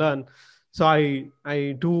people can learn. So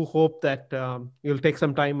I do hope that you'll take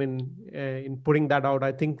some time in putting that out.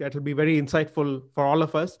 I think that will be very insightful for all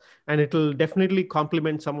of us, and it will definitely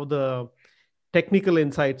complement some of the technical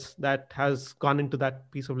insights that has gone into that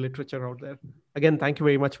piece of literature out there. Again, thank you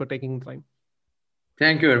very much for taking the time.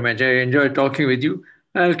 Thank you very much. I enjoyed talking with you.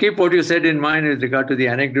 I'll keep what you said in mind with regard to the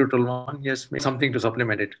anecdotal one. Yes, something to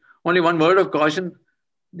supplement it. Only one word of caution.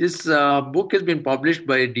 This book has been published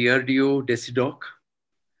by DRDO, Decidoc.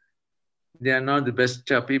 They are not the best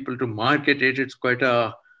people to market it. It's quite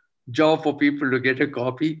a job for people to get a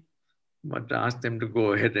copy, but ask them to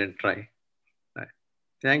go ahead and try.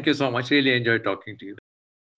 Thank you so much. Really enjoyed talking to you.